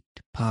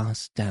feet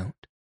passed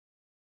out.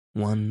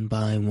 One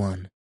by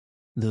one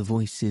the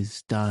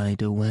voices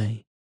died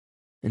away,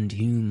 and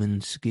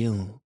human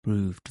skill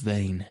proved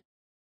vain.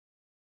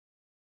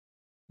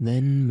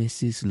 Then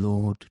Mrs.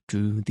 Lord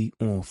drew the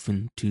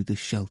orphan to the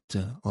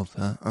shelter of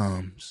her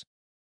arms,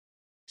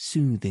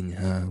 soothing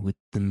her with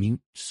the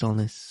mute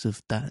solace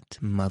of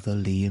that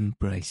motherly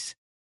embrace.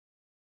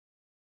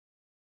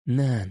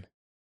 "Nan,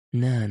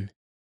 Nan,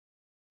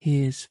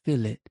 here's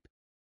Philip,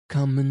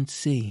 come and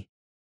see."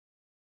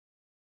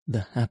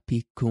 The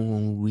happy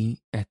call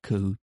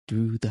re-echoed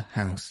through the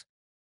house,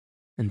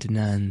 and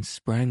Nan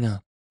sprang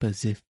up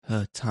as if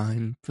her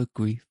time for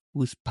grief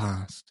was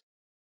past.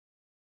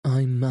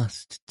 "I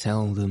must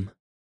tell them.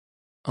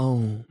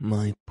 Oh,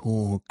 my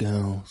poor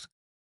girls,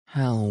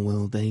 how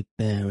will they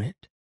bear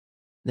it?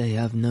 They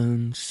have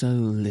known so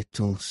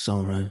little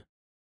sorrow."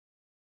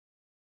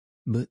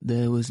 But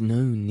there was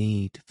no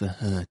need for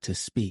her to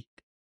speak.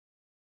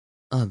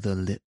 other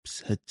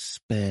lips had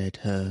spared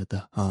her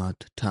the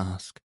hard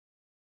task,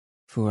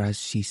 for as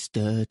she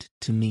stirred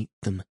to meet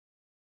them,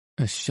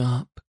 a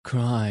sharp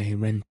cry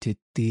rented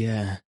the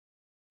air,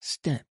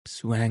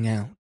 steps rang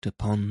out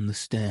upon the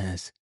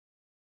stairs,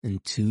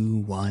 and two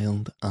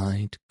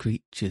wild-eyed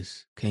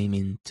creatures came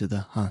into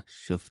the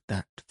hush of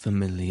that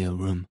familiar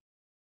room,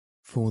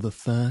 for the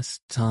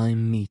first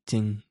time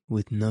meeting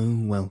with no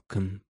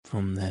welcome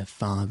from their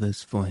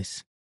father's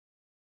voice.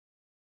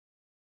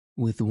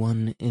 With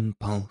one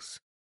impulse,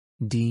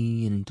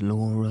 Dee and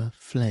Laura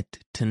fled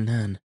to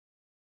Nan,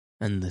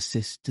 and the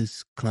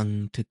sisters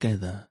clung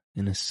together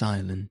in a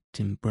silent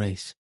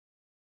embrace,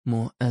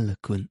 more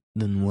eloquent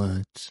than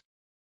words.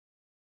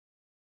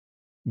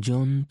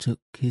 John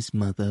took his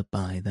mother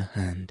by the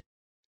hand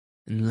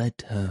and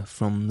led her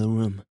from the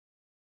room,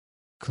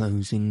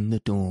 closing the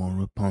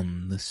door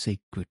upon the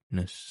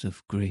sacredness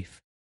of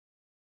grief.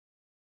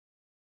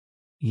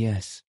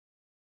 Yes,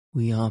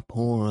 we are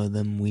poorer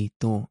than we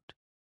thought,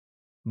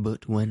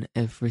 but when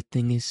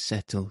everything is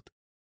settled,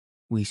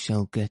 we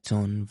shall get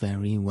on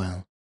very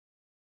well.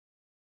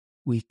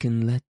 We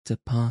can let a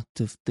part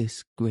of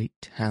this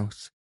great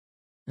house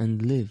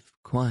and live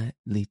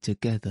quietly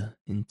together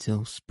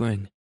until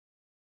spring.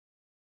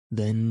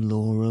 Then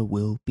Laura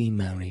will be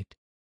married,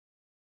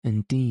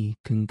 and Dee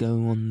can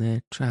go on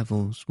their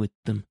travels with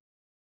them,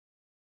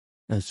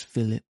 as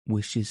Philip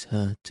wishes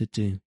her to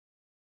do.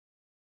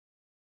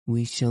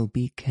 We shall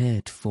be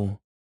cared for,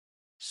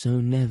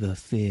 so never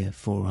fear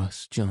for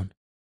us, John.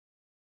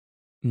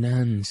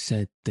 Nan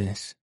said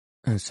this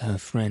as her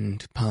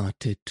friend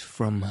parted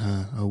from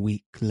her a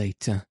week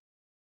later,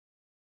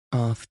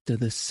 after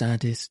the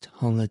saddest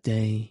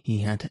holiday he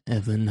had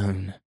ever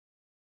known.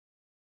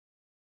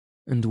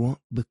 "And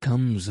what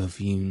becomes of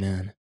you,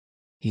 Nan?"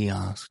 he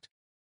asked,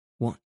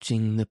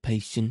 watching the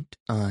patient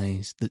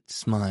eyes that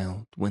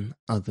smiled when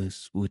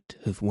others would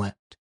have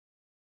wept.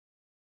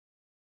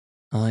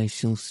 "I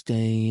shall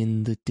stay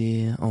in the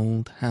dear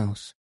old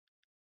house,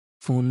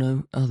 for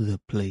no other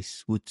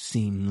place would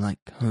seem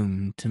like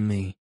home to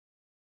me.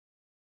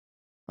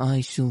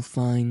 I shall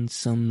find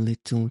some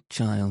little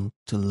child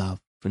to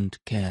love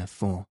and care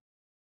for,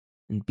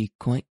 and be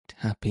quite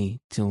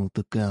happy till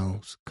the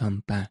girls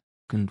come back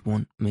and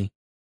want me."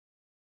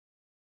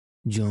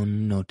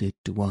 John nodded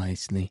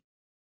wisely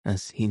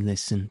as he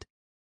listened,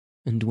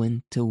 and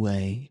went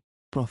away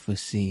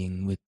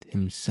prophesying with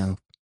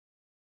himself.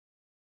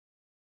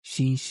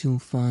 She shall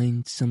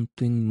find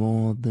something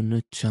more than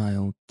a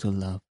child to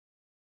love,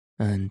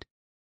 and,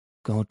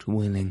 God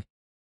willing,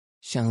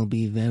 shall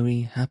be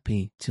very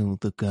happy till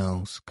the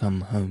girls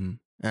come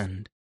home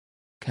and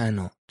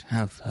cannot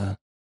have her.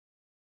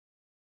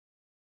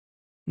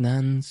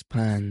 Nan's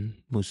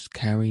plan was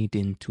carried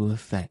into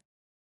effect.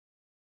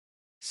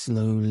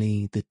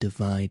 Slowly the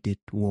divided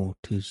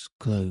waters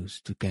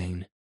closed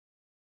again,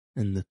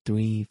 and the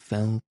three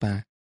fell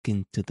back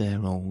into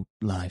their old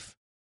life.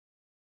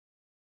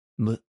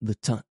 But the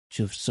touch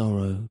of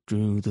sorrow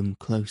drew them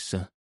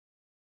closer,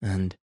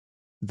 and,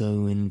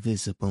 though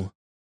invisible,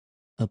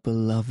 a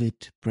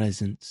beloved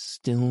presence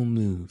still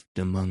moved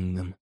among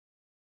them.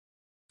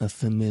 A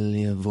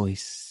familiar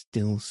voice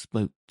still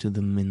spoke to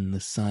them in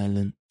the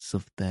silence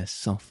of their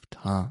soft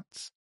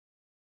hearts.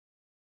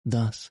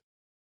 Thus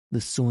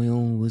the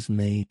soil was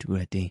made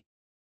ready,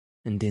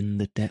 and in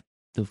the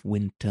depth of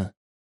winter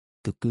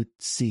the good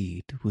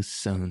seed was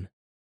sown,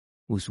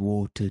 was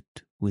watered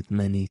with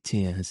many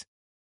tears,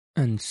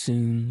 and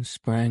soon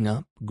sprang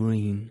up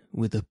green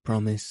with a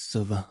promise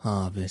of a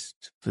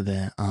harvest for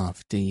their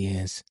after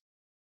years.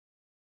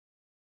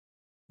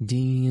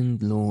 Dee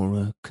and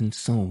Laura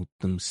consoled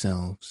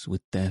themselves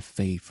with their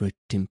favourite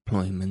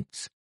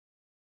employments,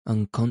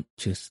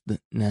 unconscious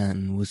that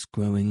Nan was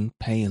growing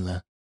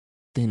paler,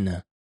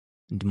 thinner,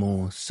 and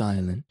more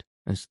silent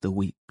as the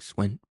weeks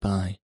went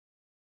by,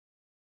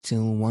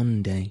 till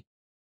one day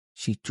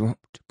she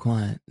dropped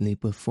quietly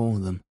before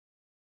them,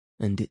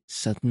 and it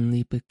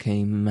suddenly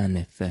became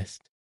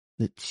manifest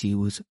that she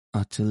was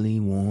utterly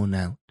worn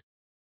out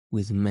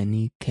with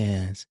many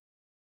cares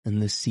and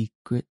the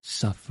secret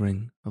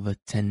suffering of a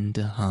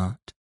tender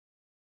heart,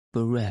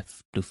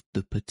 bereft of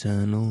the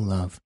paternal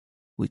love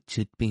which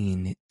had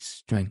been its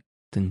strength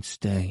and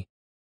stay.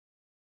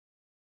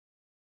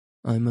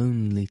 "I'm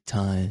only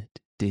tired,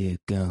 dear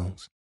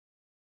girls.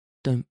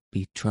 Don't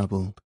be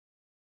troubled,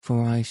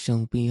 for I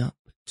shall be up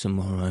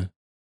tomorrow,"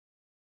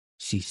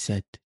 she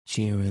said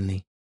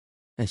cheerily,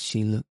 as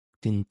she looked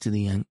into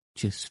the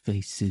anxious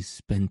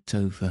faces bent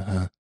over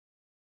her.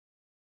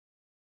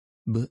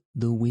 But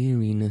the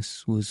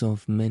weariness was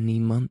of many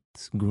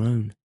months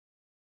grown,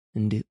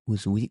 and it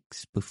was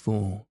weeks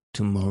before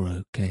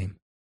tomorrow came.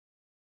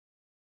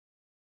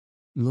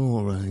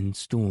 Laura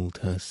installed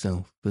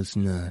herself as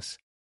nurse,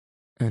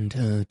 and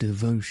her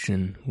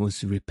devotion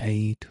was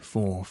repaid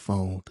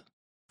fourfold,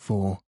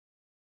 for,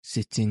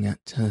 sitting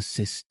at her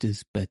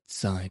sister's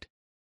bedside,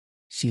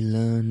 she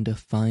learned a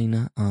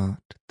finer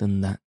art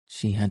than that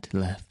she had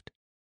left.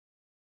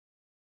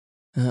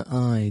 Her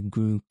eye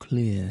grew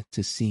clear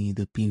to see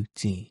the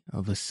beauty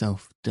of a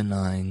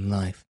self-denying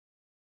life,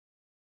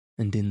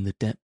 and in the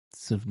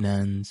depths of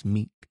Nan's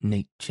meek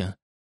nature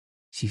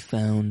she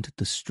found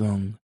the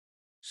strong,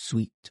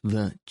 sweet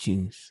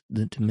virtues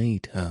that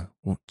made her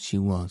what she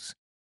was.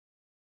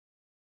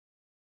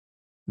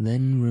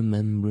 Then,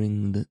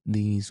 remembering that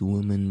these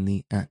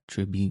womanly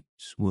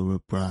attributes were a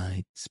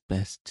bride's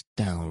best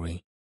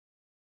dowry,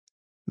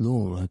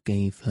 Laura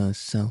gave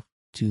herself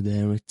to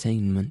their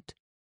attainment,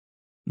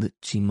 that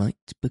she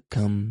might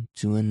become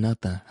to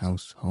another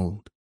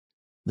household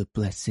the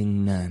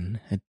blessing Nan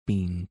had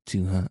been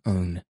to her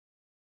own.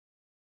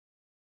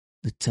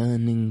 The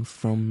turning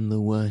from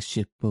the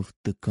worship of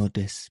the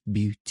goddess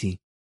Beauty,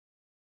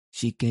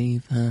 she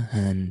gave her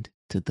hand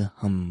to the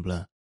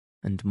humbler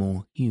and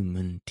more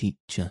human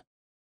teacher,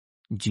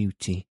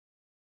 Duty,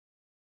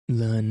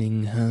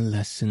 learning her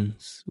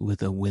lessons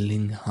with a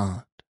willing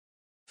heart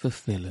for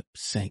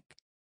Philip's sake.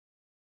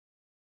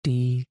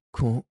 Dee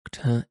corked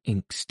her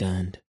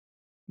inkstand,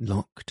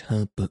 locked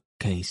her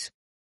bookcase,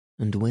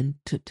 and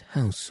went at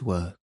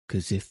housework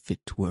as if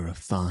it were a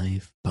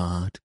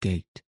 5-barred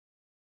gate.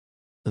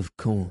 Of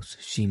course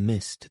she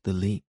missed the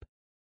leap,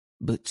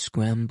 but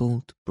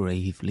scrambled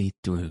bravely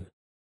through,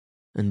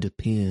 and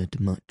appeared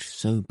much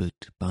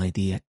sobered by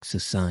the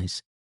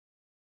exercise.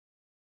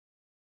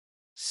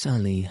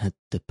 Sally had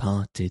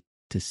departed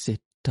to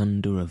sit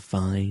under a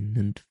vine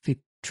and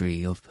fig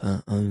tree of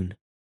her own,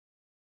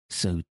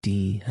 so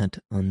Dee had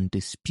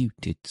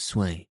undisputed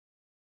sway.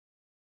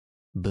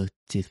 But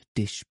if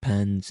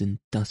dishpans and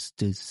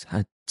dusters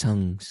had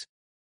tongues,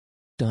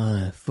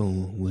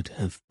 direful would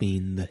have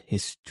been the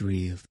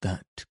history of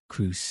that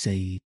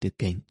crusade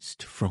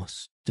against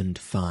frost and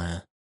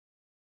fire,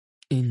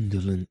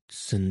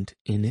 indolence and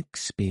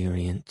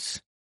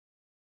inexperience.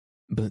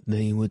 But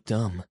they were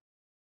dumb,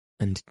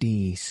 and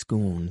Dee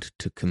scorned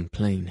to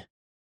complain,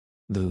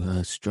 though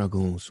her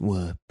struggles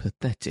were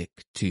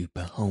pathetic to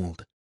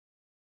behold,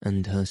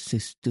 and her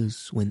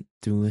sisters went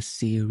through a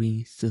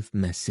series of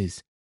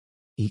messes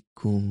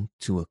equal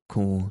to a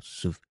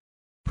course of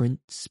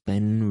Prince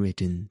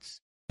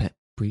Ben-Ridden's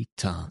peppery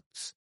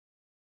tarts.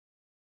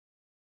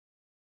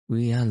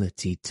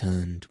 Reality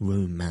turned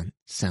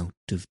romance out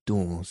of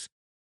doors,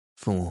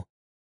 for,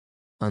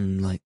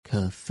 unlike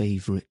her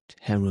favourite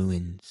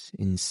heroines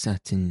in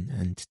Satin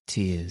and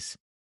Tears,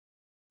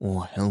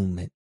 or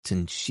Helmet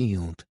and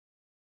Shield,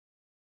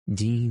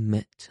 Dee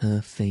met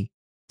her fate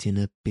in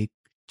a big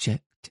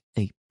checked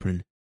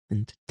apron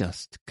and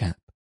dust cap.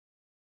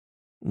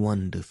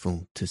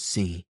 Wonderful to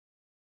see.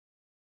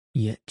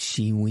 Yet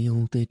she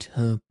wielded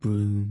her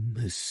broom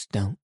as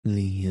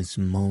stoutly as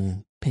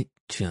Moll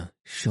Picture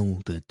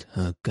shouldered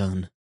her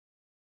gun,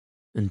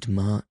 and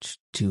marched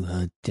to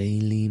her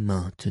daily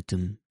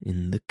martyrdom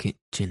in the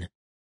kitchen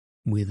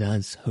with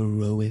as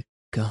heroic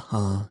a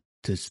heart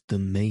as the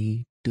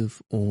Maid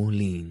of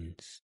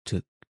Orleans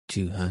took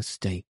to her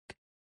stake.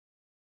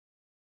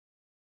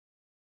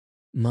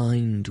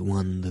 Mind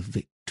won the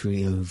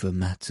victory over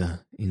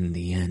matter in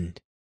the end,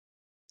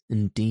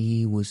 and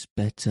Dee was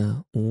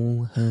better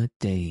all her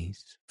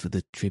days for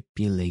the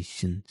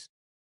tribulations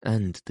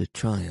and the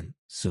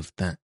triumphs of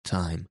that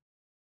time,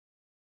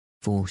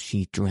 for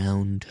she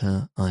drowned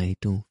her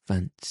idle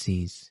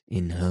fancies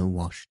in her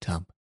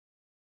wash-tub,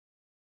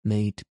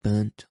 made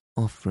burnt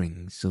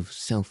offerings of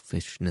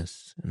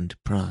selfishness and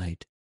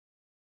pride,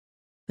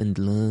 and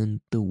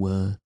learned the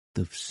worth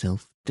of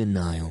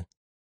self-denial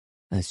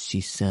as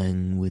she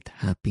sang with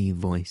happy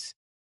voice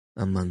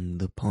among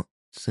the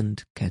pots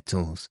and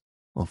kettles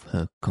of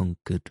her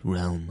conquered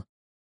realm.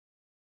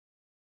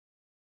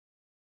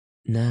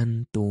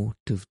 Nan thought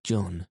of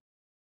John,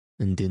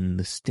 and in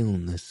the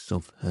stillness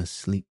of her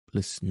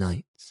sleepless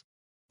nights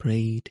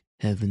prayed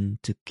heaven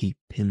to keep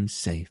him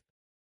safe,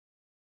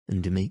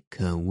 and make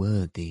her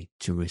worthy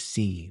to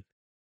receive,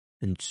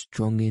 and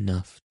strong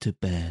enough to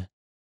bear,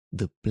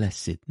 the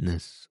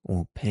blessedness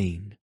or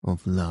pain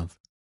of love.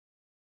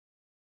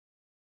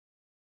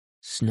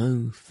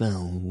 Snow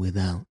fell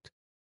without,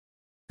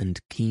 and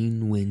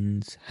keen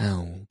winds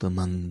howled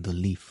among the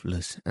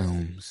leafless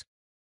elms,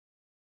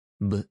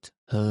 but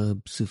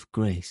herbs of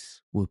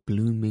grace were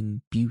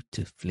blooming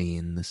beautifully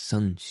in the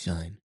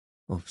sunshine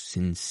of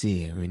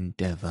sincere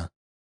endeavour,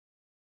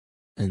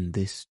 and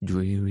this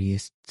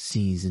dreariest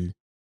season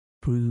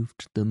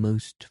proved the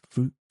most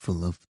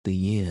fruitful of the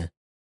year,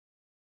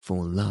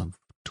 for love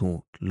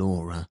taught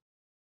Laura,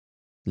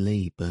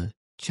 labour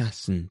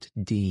chastened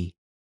Dee,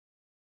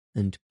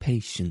 and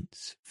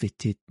patience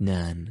fitted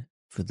Nan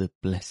for the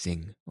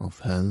blessing of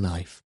her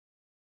life.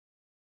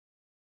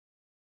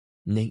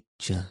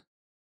 Nature,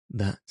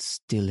 that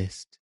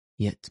stillest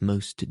yet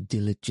most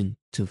diligent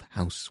of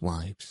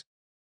housewives,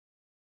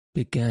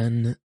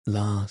 began at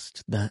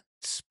last that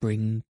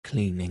spring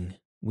cleaning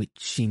which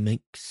she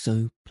makes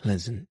so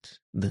pleasant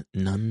that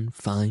none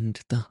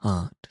find the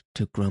heart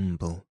to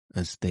grumble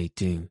as they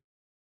do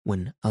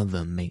when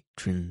other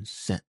matrons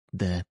set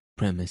their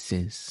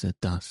premises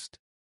adust.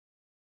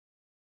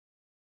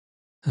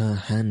 Her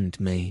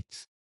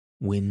handmaids,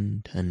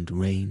 wind and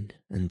rain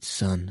and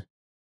sun,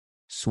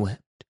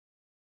 swept,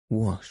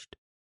 washed,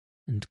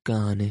 and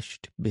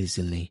garnished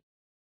busily,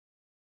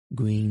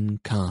 Green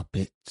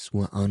carpets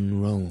were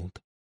unrolled,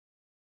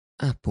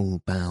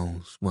 apple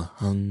boughs were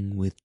hung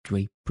with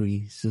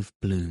draperies of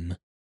bloom,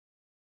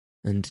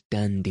 and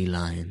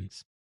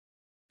dandelions,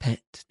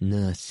 pet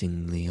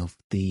nursingly of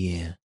the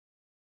year,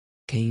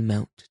 came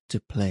out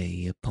to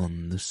play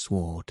upon the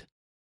sward.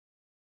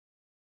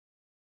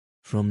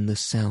 From the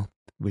south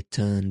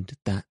returned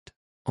that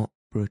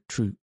opera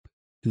troupe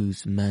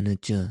whose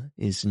manager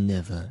is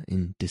never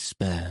in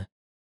despair,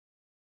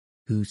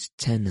 whose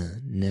tenor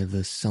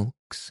never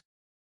sulks,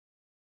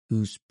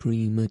 whose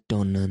prima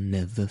donna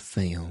never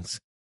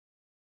fails,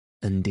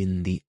 and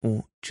in the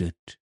orchard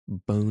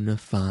bona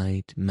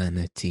fide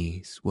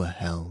manatees were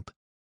held,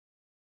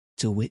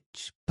 to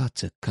which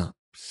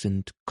buttercups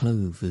and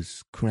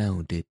clovers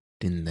crowded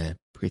in their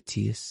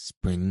prettiest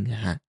spring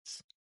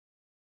hats,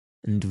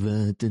 and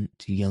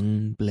verdant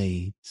young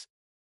blades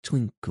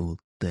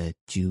twinkled their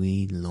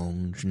dewy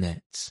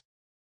lorgnettes,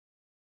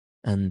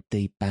 and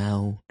they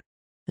bowed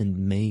and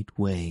made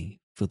way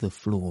for the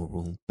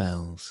floral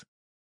bells.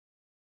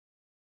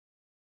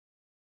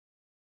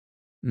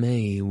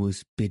 May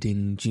was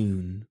bidding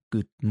June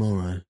good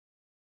morrow,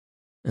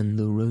 and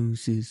the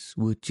roses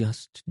were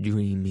just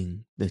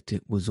dreaming that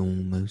it was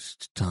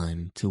almost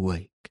time to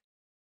wake,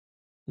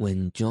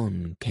 when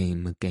John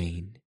came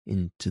again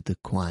into the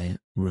quiet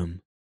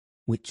room,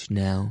 which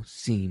now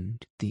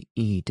seemed the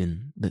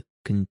Eden that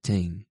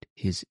contained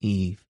his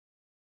Eve.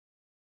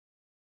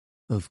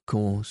 Of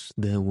course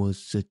there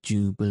was a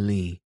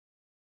jubilee,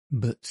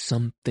 but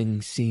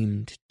something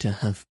seemed to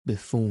have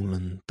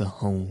befallen the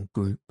whole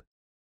group,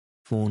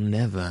 for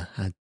never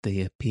had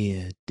they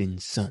appeared in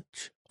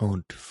such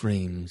odd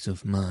frames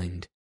of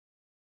mind.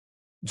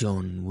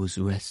 John was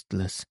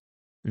restless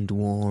and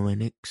wore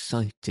an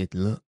excited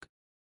look,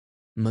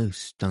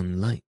 most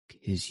unlike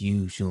his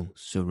usual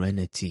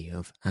serenity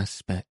of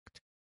aspect.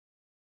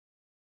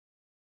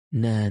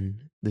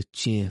 Nan, the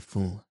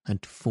cheerful,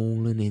 had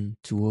fallen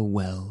into a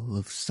well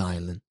of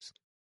silence,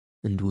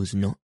 and was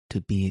not to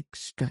be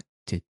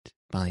extracted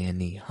by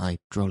any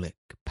hydraulic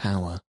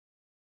power,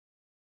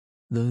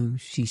 though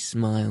she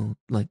smiled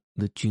like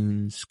the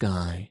June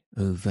sky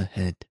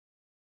overhead.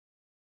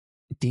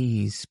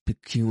 These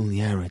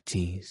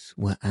peculiarities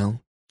were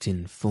out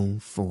in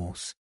full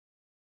force,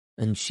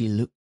 and she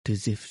looked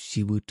as if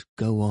she would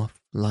go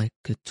off like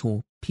a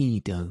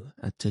torpedo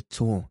at a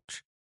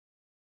torch.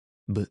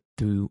 But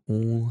through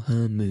all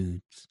her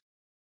moods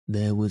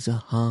there was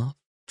a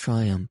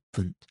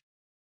half-triumphant,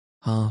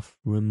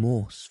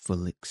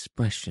 half-remorseful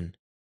expression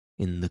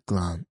in the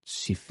glance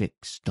she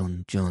fixed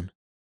on John.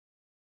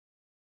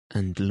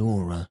 And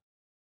Laura,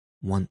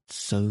 once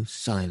so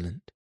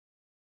silent,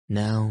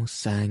 now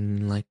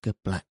sang like a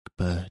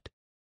blackbird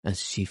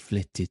as she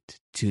flitted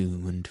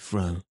to and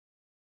fro.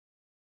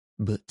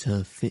 But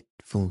her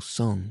fitful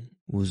song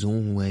was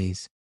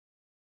always,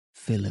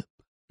 "Philip,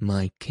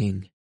 my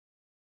king."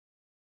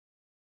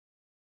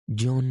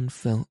 John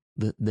felt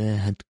that there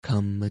had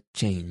come a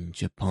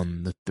change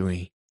upon the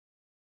three,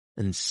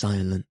 and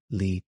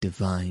silently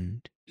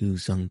divined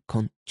whose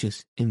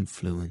unconscious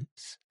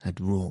influence had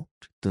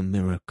wrought the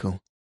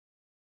miracle.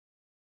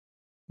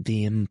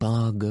 The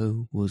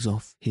embargo was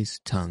off his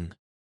tongue,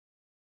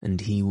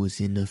 and he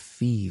was in a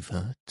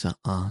fever to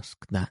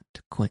ask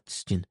that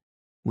question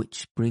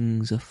which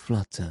brings a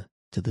flutter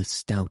to the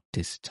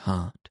stoutest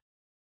heart.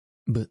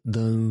 But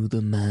though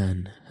the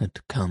man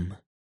had come,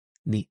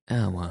 the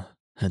hour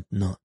had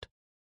not.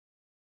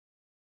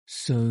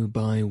 So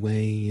by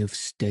way of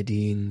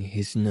steadying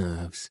his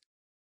nerves,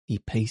 he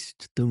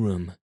paced the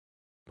room,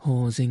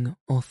 pausing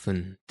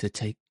often to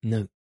take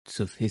notes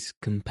of his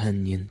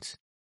companions,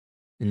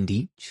 and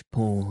each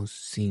pause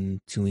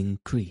seemed to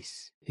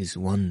increase his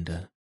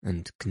wonder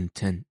and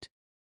content.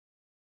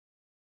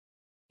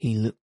 He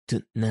looked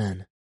at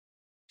Nan.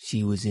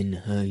 She was in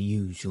her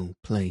usual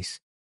place,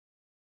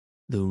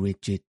 the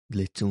rigid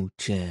little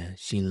chair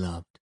she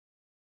loved,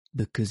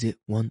 because it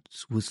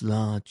once was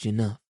large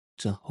enough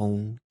to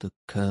hold the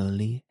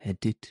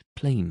curly-headed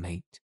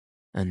playmate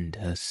and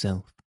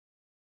herself.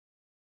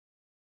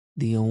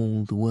 The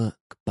old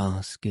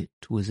work-basket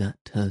was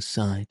at her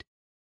side,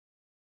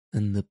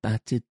 and the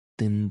battered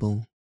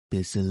thimble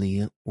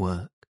busily at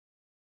work,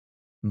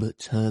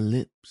 but her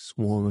lips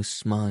wore a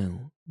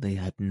smile they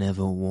had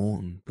never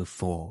worn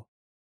before.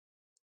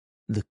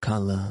 The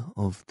colour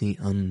of the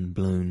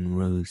unblown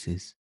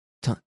roses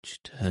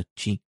touched her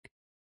cheek,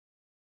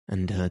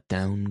 and her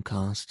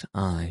downcast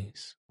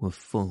eyes were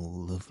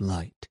full of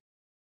light.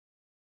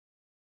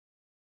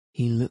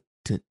 He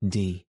looked at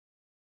Dee.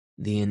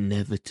 The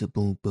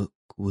inevitable book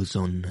was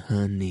on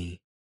her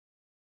knee,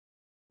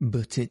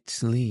 but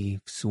its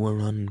leaves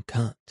were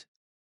uncut.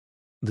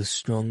 The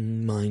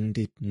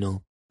strong-minded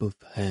knob of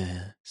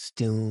hair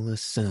still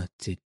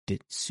asserted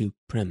its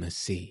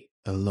supremacy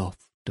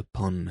aloft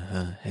upon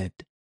her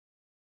head,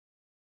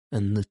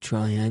 and the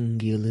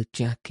triangular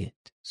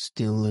jacket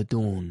still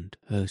adorned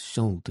her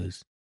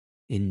shoulders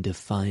in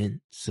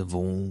defiance of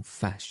all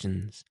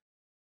fashions,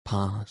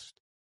 past,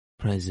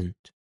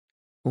 present,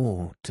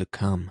 or to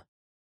come.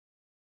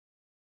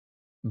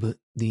 but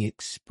the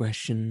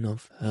expression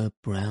of her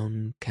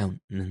brown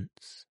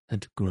countenance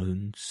had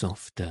grown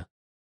softer.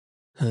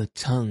 Her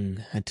tongue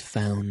had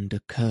found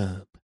a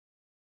curb,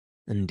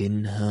 and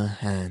in her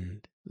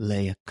hand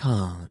lay a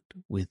card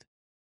with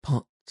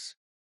Potts,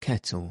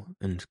 Kettle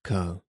and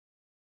Co.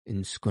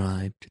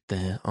 inscribed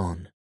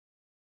thereon,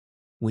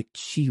 which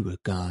she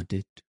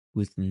regarded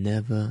with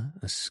never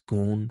a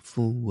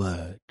scornful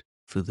word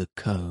for the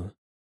Co.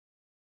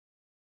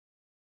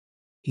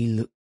 He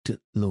looked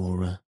at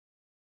Laura.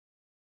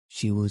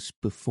 She was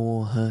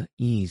before her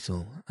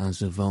easel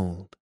as of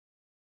old,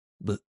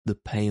 but the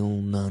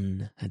pale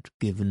nun had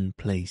given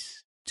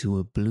place to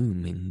a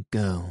blooming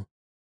girl,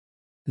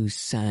 who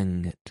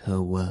sang at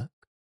her work,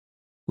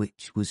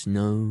 which was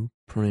no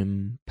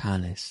prim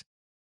palace,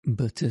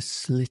 but a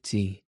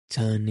slitty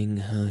turning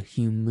her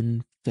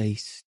human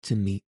face to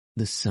meet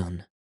the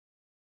sun.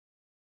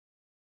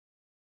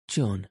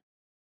 "John,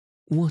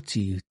 what are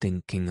you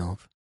thinking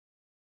of?"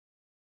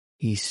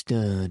 He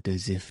stirred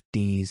as if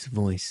Dee's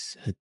voice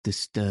had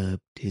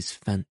disturbed his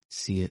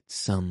fancy at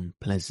some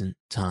pleasant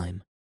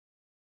time,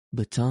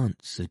 but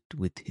answered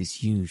with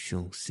his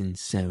usual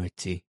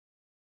sincerity.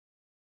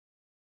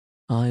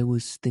 "I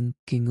was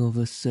thinking of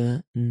a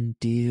certain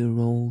dear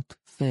old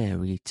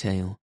fairy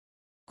tale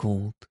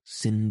called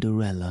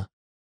Cinderella."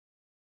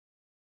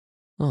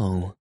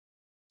 "Oh,"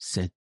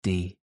 said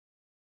Dee,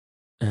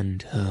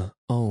 and her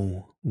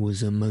 "oh"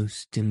 was a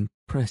most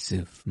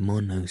impressive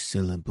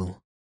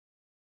monosyllable.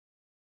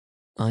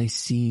 "I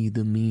see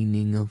the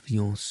meaning of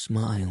your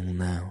smile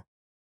now,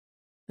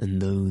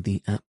 and though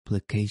the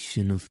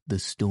application of the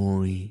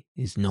story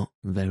is not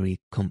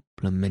very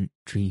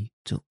complimentary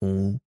to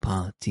all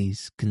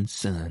parties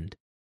concerned,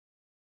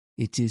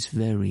 it is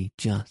very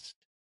just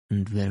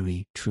and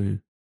very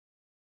true."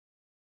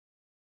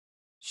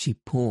 She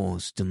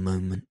paused a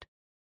moment,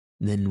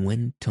 then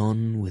went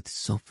on with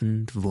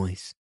softened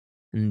voice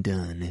and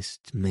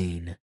earnest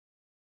mien.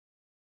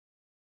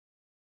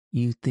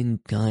 "You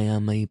think I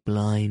am a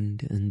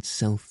blind and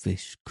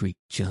selfish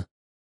creature.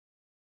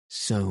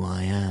 So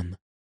I am,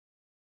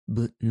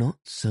 but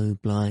not so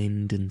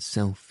blind and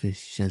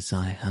selfish as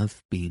I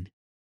have been,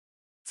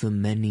 for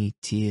many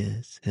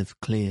tears have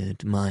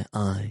cleared my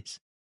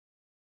eyes,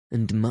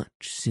 and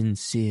much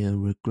sincere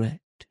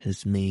regret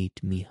has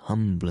made me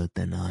humbler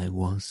than I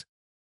was.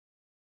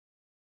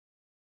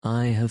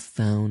 I have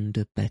found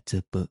a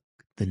better book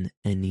than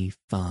any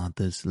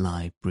father's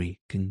library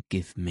can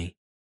give me,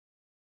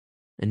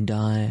 and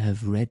I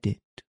have read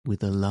it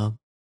with a love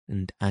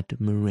and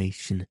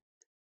admiration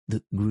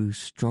that grew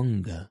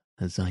stronger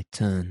as I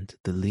turned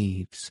the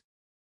leaves.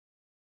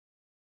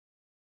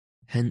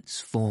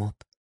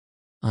 Henceforth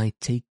I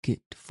take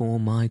it for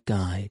my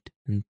guide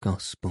and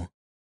gospel,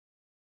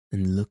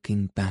 and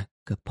looking back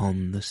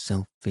upon the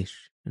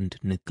selfish and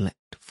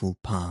neglectful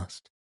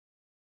past,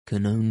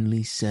 can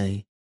only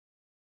say,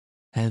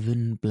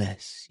 Heaven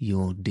bless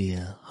your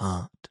dear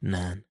heart,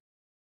 Nan."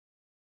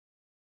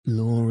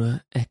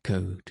 Laura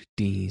echoed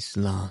Dee's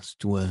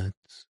last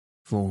words,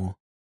 for,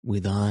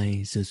 with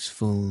eyes as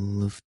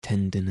full of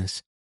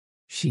tenderness,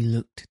 she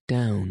looked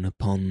down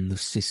upon the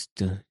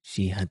sister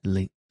she had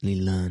lately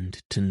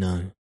learned to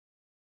know,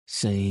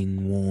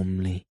 saying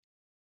warmly,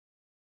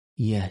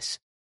 "Yes,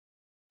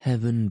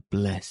 Heaven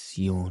bless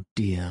your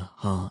dear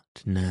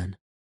heart, Nan.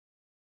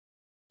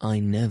 I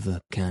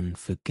never can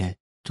forget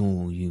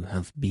all you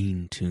have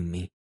been to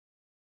me,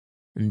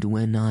 and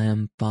when I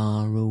am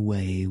far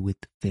away with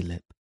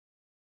Philip,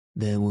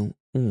 there will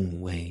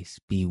always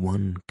be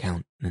one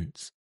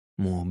countenance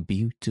more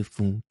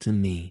beautiful to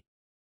me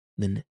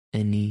than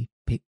any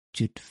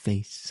pictured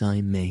face I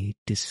may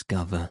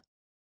discover.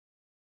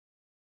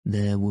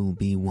 There will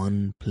be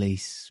one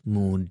place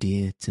more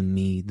dear to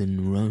me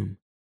than Rome.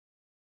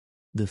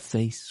 The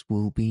face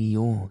will be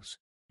yours,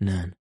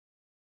 Nan,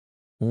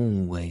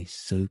 always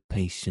so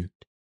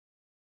patient,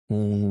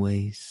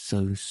 always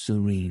so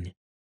serene,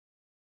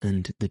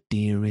 and the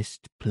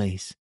dearest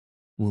place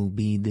will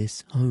be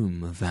this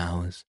home of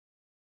ours,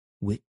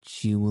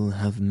 which you will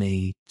have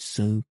made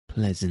so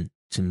pleasant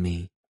to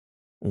me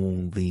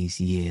all these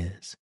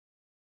years,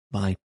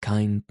 by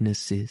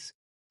kindnesses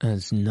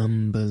as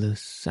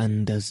numberless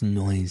and as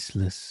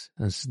noiseless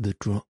as the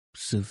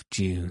drops of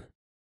dew.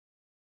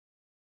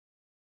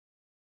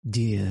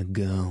 Dear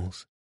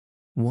girls,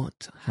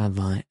 what have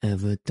I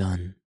ever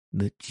done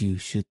that you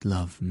should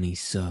love me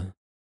so?"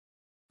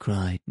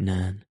 cried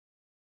Nan,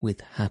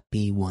 with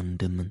happy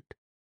wonderment,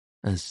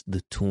 as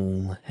the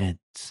tall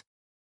heads,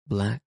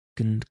 black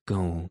and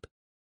gold,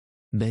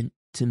 bent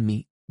to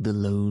meet the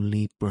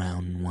lowly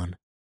brown one,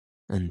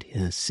 and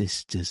her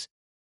sister's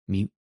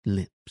mute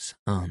lips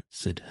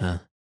answered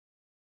her.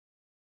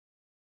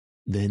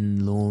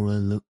 Then Laura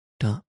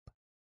looked up,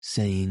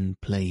 saying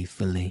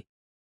playfully,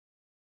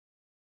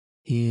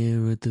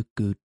 "Here are the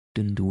good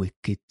and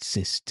wicked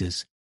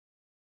sisters.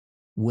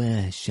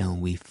 Where shall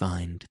we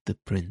find the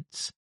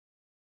prince?"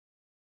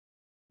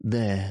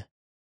 "There,"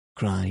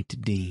 cried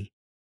Dee,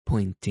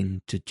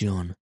 pointing to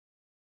John,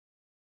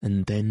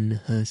 and then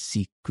her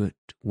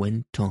secret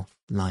went off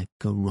like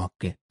a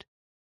rocket,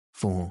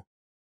 For,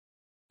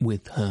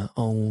 with her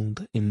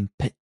old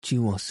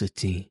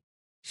impetuosity,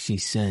 she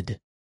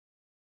said,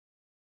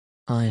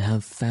 "I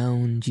have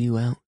found you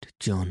out,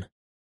 John,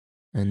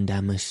 and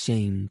am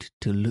ashamed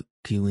to look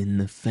you in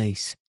the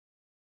face,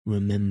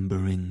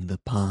 remembering the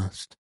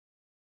past.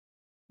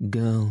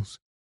 Girls,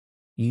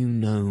 you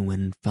know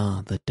when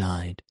father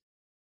died,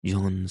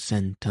 John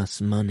sent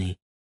us money,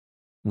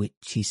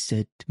 which he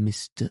said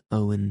Mr.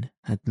 Owen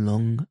had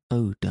long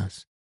owed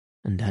us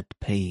and had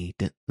paid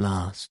at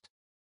last.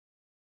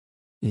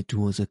 It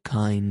was a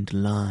kind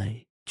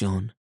lie,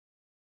 John,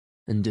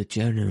 and a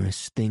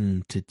generous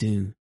thing to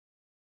do,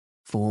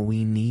 for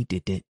we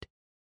needed it,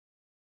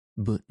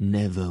 but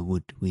never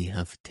would we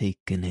have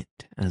taken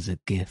it as a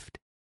gift.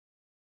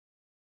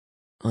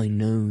 I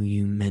know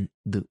you meant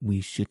that we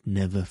should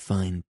never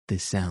find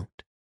this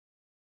out,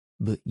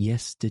 but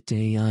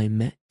yesterday I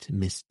met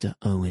Mr.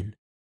 Owen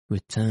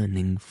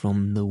returning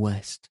from the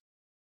West,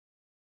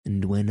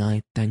 and when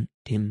I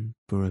thanked him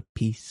for a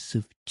piece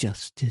of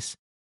justice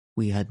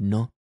we had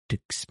not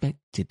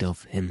expected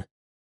of him,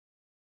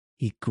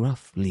 he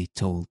gruffly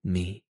told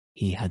me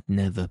he had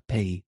never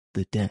paid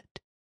the debt,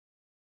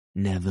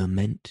 never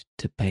meant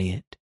to pay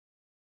it,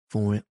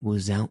 for it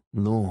was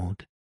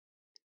outlawed,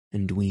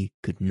 and we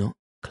could not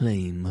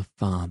claim a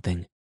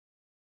farthing.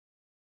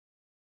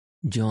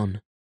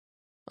 John,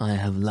 I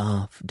have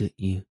laughed at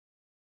you,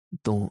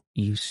 thought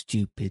you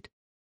stupid,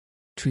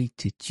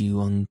 treated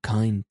you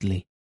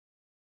unkindly,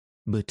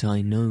 but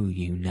I know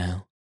you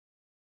now,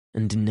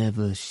 and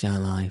never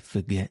shall I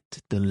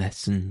forget the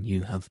lesson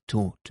you have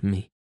taught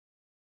me.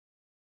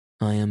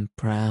 I am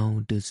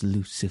proud as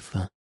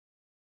Lucifer,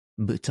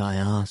 but I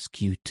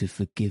ask you to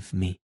forgive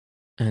me,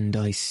 and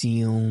I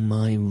seal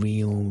my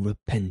real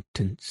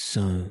repentance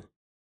so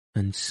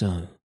and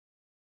so.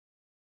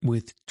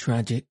 With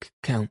tragic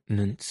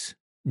countenance,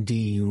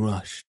 Dee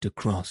rushed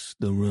across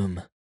the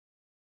room,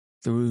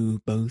 threw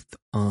both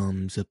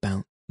arms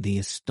about the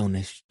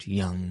astonished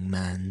young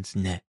man's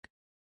neck,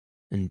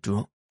 and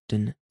dropped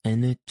an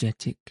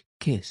energetic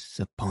kiss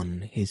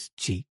upon his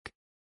cheek.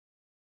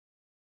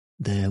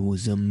 There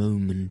was a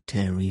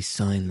momentary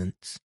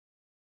silence,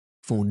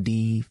 for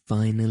Dee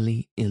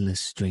finally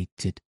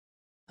illustrated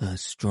her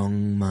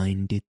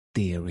strong-minded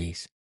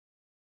theories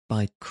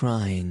by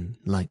crying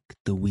like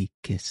the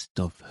weakest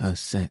of her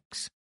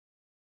sex.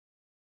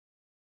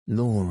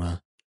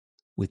 Laura,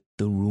 with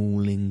the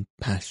ruling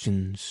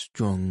passion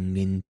strong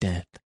in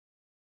death,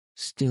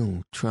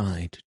 still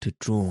tried to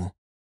draw,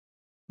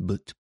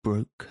 but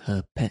broke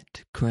her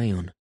pet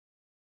crayon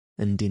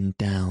and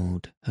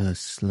endowed her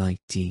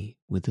slighty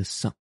with a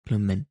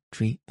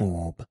supplementary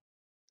orb,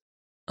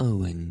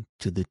 owing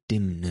to the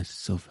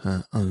dimness of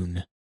her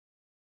own,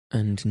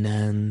 and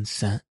Nan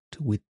sat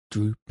with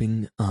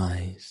drooping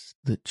eyes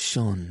that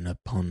shone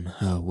upon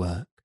her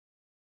work,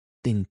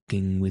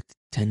 thinking with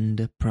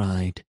tender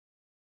pride,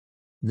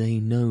 they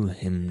know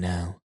him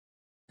now,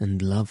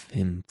 and love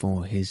him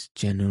for his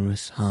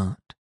generous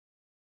heart.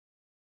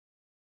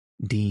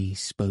 Dee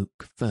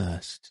spoke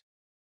first,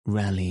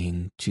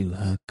 rallying to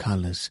her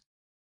colours,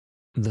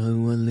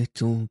 though a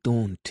little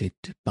daunted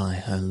by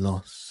her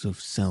loss of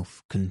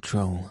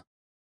self-control.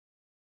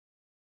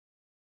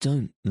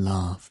 Don't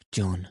laugh,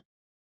 John.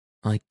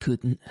 I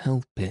couldn't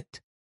help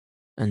it,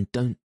 and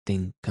don't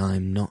think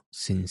I'm not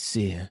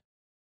sincere,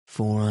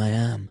 for I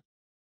am,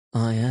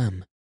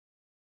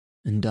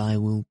 and I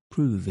will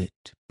prove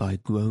it by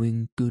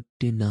growing good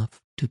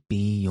enough to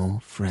be your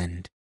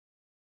friend.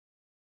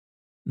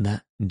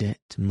 That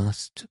debt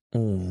must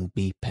all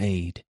be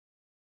paid,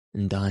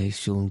 and I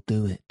shall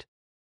do it,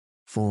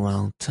 for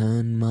I'll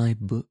turn my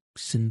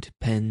books and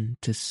pen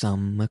to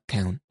some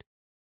account,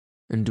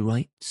 and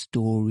write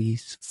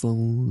stories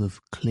full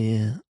of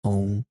clear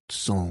old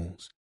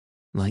souls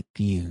like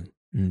you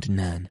and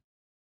Nan.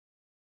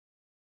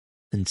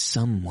 And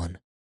someone,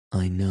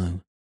 I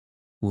know,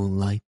 will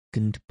like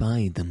and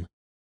buy them,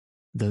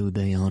 though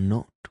they are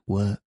not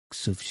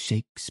works of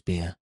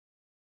Shakespeare.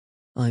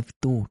 I've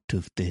thought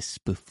of this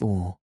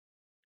before,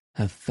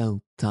 have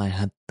felt I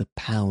had the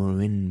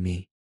power in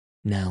me,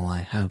 now I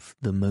have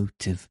the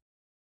motive,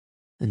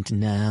 and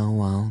now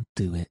I'll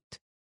do it.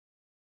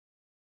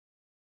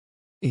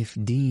 If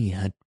Dee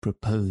had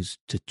proposed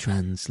to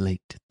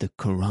translate the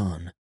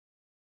Koran,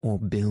 or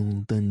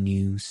build a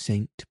new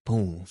St.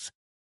 Paul's,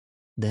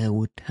 there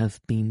would have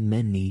been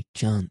many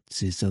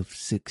chances of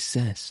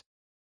success,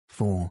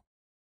 for,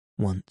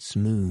 once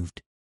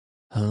moved,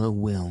 her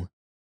will,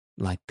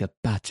 like a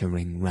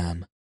battering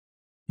ram,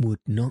 would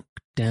knock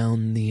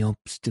down the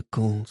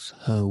obstacles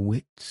her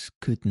wits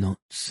could not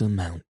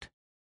surmount.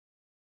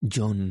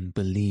 John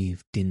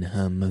believed in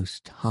her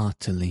most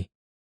heartily,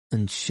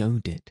 and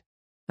showed it,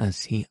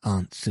 as he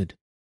answered,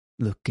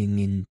 looking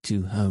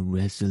into her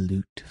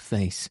resolute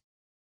face,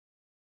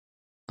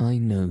 I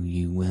know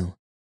you will,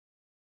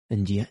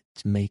 and yet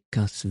make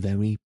us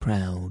very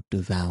proud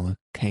of our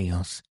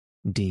chaos,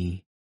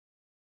 Dee.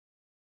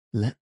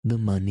 Let the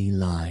money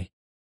lie,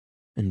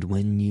 and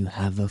when you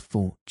have a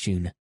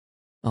fortune,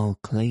 I'll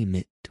claim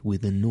it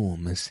with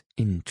enormous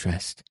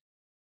interest,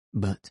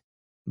 but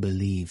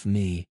believe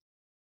me,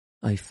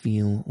 I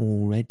feel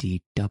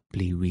already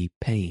doubly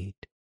repaid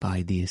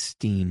by the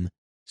esteem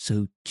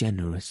so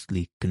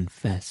generously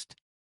confessed,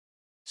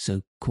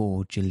 so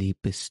cordially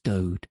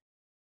bestowed,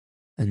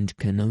 and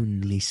can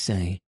only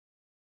say,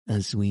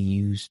 as we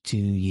used 2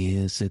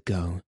 years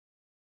ago,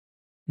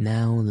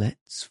 now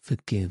let's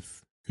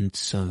forgive and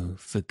so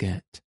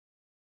forget.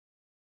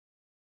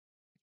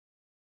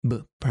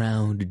 But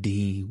proud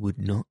Dee would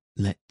not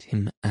let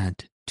him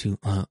add to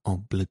her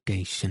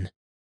obligation,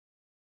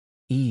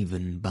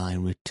 even by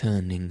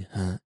returning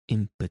her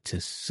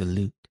impetuous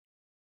salute.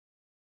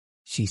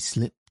 She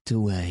slipped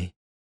away,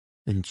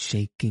 and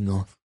shaking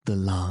off the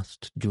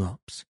last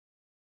drops,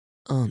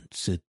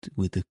 answered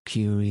with a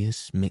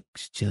curious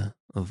mixture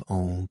of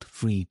old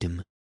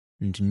freedom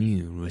and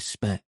new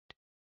respect.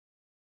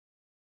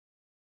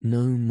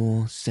 No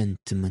more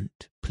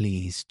sentiment,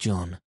 please,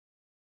 John.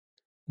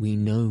 We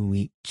know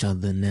each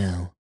other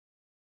now,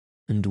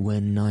 and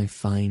when I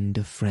find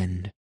a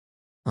friend,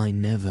 I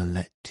never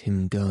let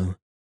him go.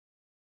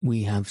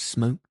 We have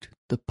smoked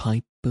the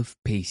pipe of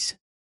peace,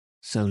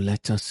 so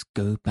let us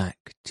go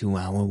back to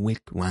our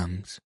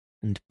wigwams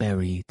and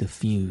bury the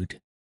feud.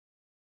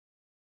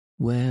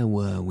 Where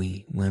were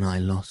we when I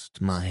lost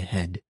my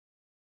head,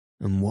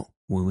 and what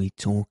were we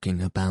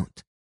talking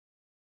about?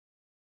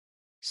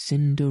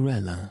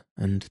 Cinderella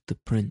and the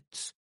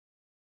prince.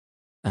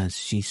 As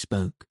she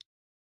spoke,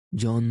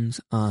 John's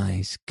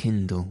eyes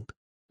kindled,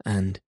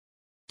 and,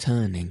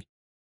 turning,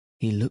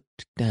 he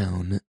looked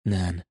down at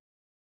Nan,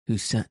 who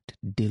sat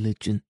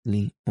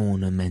diligently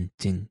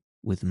ornamenting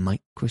with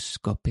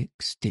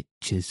microscopic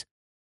stitches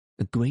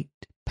a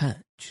great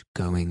patch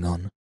going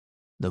on,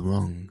 the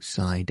wrong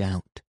side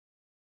out.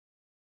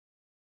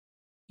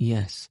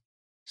 Yes,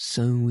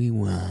 so we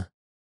were,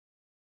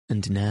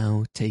 and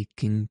now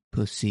taking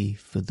Pussy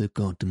for the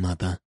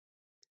godmother,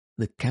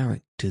 the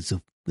characters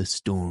of the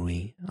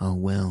story are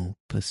well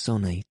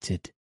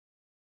personated.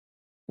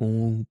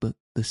 All but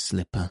the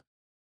slipper,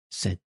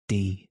 said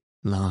Dee,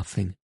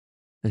 laughing,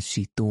 as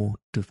she thought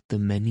of the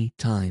many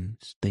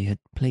times they had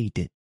played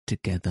it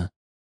together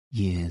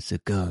years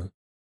ago.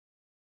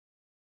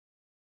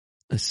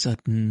 A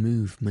sudden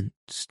movement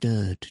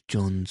stirred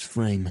John's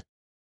frame.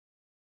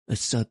 A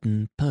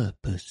sudden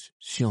purpose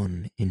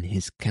shone in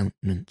his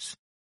countenance,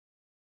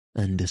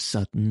 and a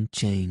sudden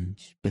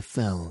change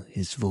befell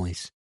his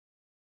voice,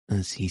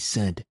 as he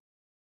said,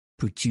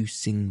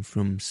 producing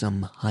from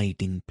some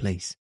hiding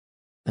place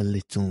a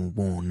little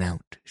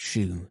worn-out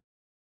shoe.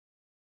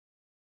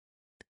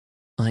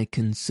 I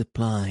can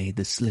supply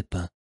the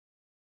slipper.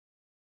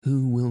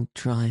 Who will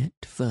try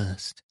it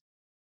first?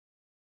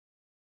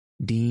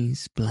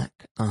 Dee's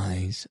black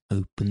eyes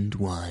opened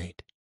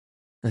wide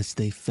as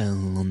they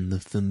fell on the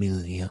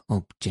familiar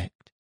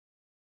object.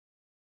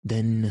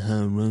 Then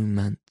her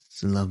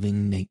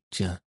romance-loving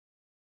nature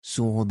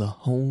saw the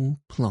whole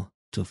plot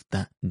of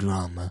that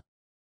drama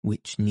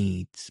which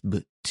needs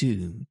but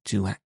two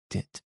to act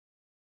it.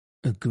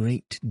 A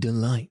great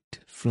delight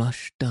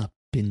flushed up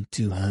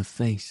into her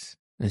face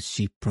as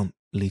she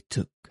promptly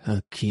took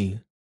her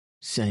cue,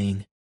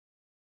 saying,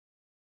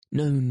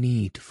 "No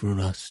need for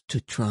us to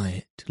try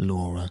it,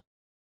 Laura,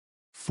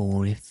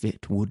 for if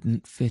it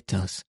wouldn't fit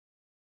us,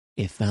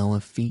 if our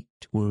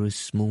feet were as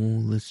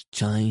small as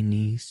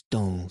Chinese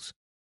dolls,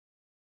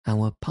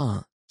 our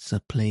parts are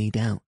played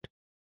out,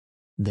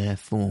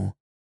 therefore,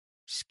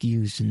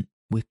 scusant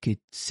wicked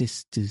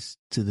sisters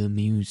to the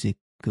music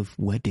of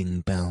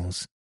wedding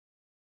bells."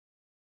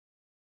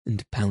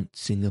 And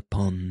pouncing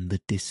upon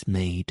the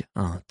dismayed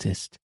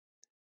artist,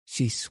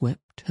 she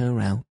swept her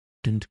out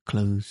and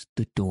closed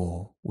the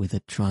door with a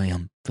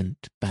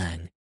triumphant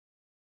bang.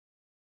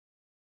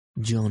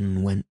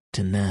 John went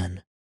to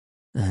Nan,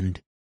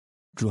 and,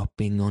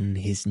 dropping on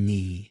his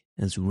knee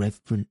as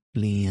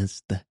reverently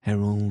as the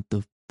herald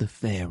of the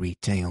fairy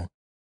tale,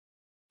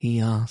 he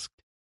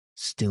asked,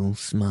 still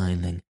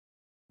smiling,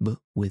 but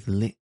with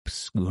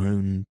lips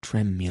grown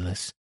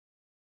tremulous,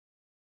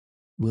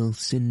 "Will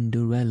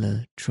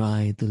Cinderella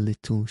try the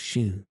little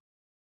shoe,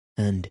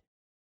 and,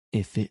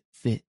 if it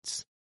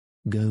fits,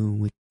 go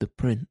with the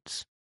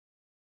prince?"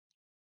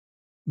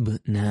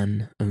 But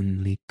Nan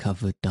only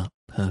covered up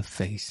her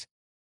face,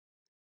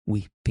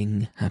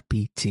 weeping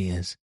happy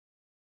tears,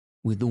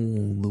 with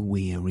all the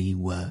weary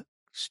work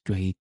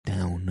strayed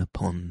down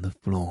upon the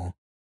floor,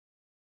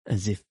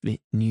 as if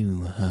it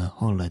knew her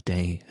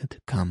holiday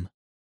had come.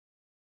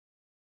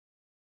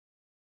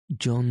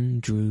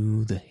 John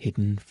drew the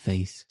hidden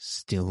face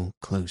still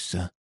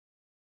closer,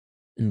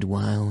 and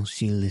while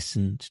she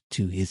listened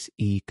to his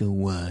eager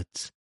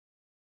words,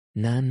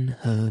 Nan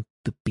heard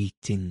the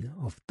beating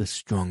of the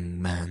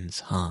strong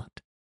man's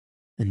heart,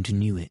 and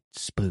knew it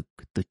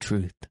spoke the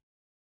truth.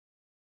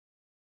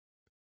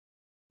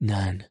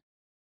 "Nan,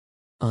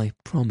 I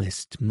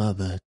promised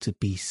Mother to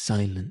be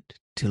silent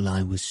till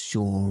I was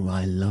sure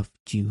I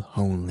loved you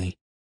wholly,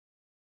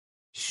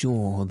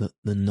 sure that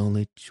the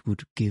knowledge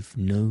would give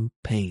no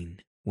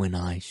pain when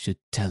I should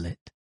tell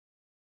it,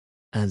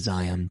 as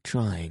I am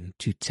trying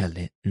to tell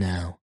it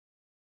now.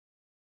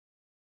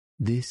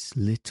 This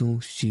little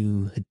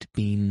shoe had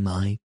been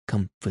my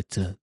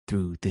comforter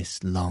through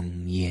this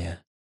long year,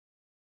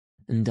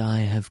 and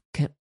I have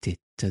kept it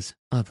as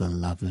other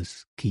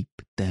lovers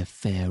keep their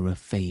fairer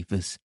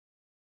favours.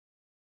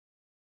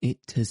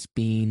 It has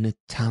been a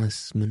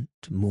talisman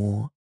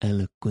more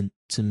eloquent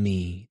to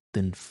me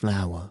than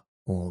flower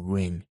or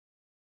ring,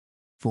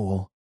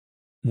 for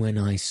when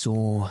I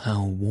saw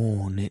how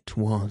worn it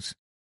was,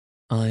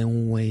 I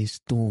always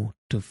thought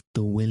of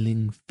the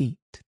willing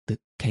feet that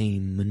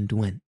came and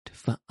went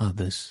for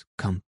others'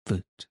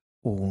 comfort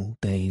all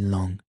day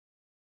long.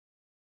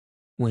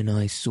 When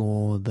I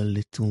saw the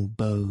little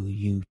bow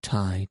you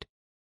tied,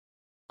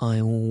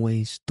 I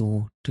always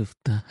thought of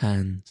the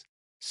hands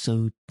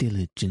so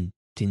diligent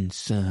in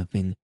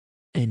serving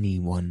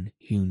anyone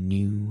who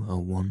knew a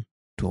want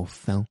or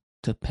felt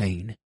a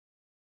pain.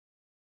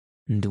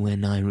 And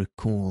when I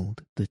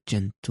recalled the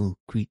gentle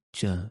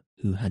creature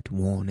who had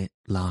worn it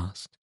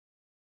last,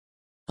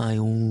 I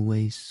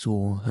always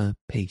saw her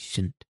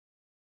patient,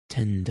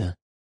 tender,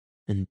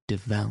 and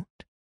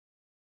devout,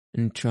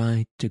 and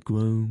tried to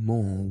grow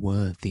more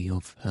worthy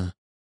of her,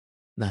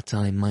 that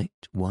I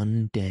might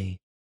one day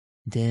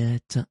dare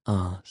to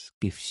ask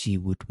if she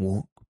would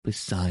walk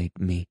beside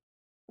me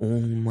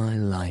all my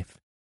life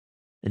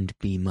and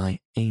be my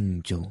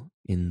angel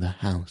in the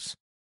house.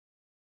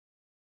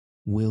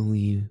 Will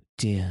you,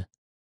 dear,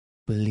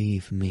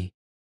 believe me,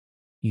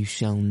 you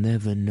shall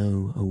never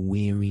know a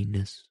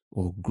weariness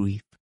or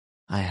grief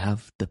I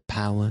have the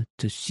power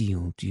to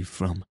shield you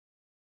from.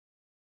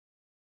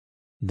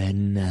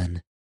 Then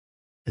Nan,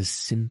 as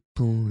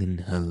simple in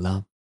her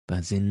love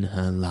as in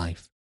her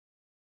life,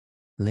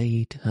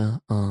 laid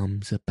her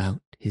arms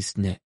about his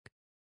neck,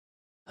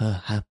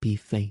 her happy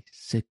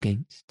face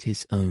against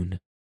his own,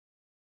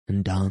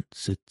 and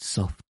answered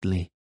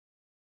softly,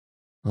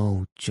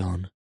 "Oh,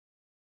 John,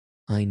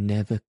 I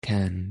never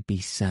can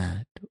be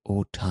sad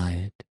or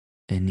tired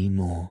any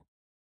more."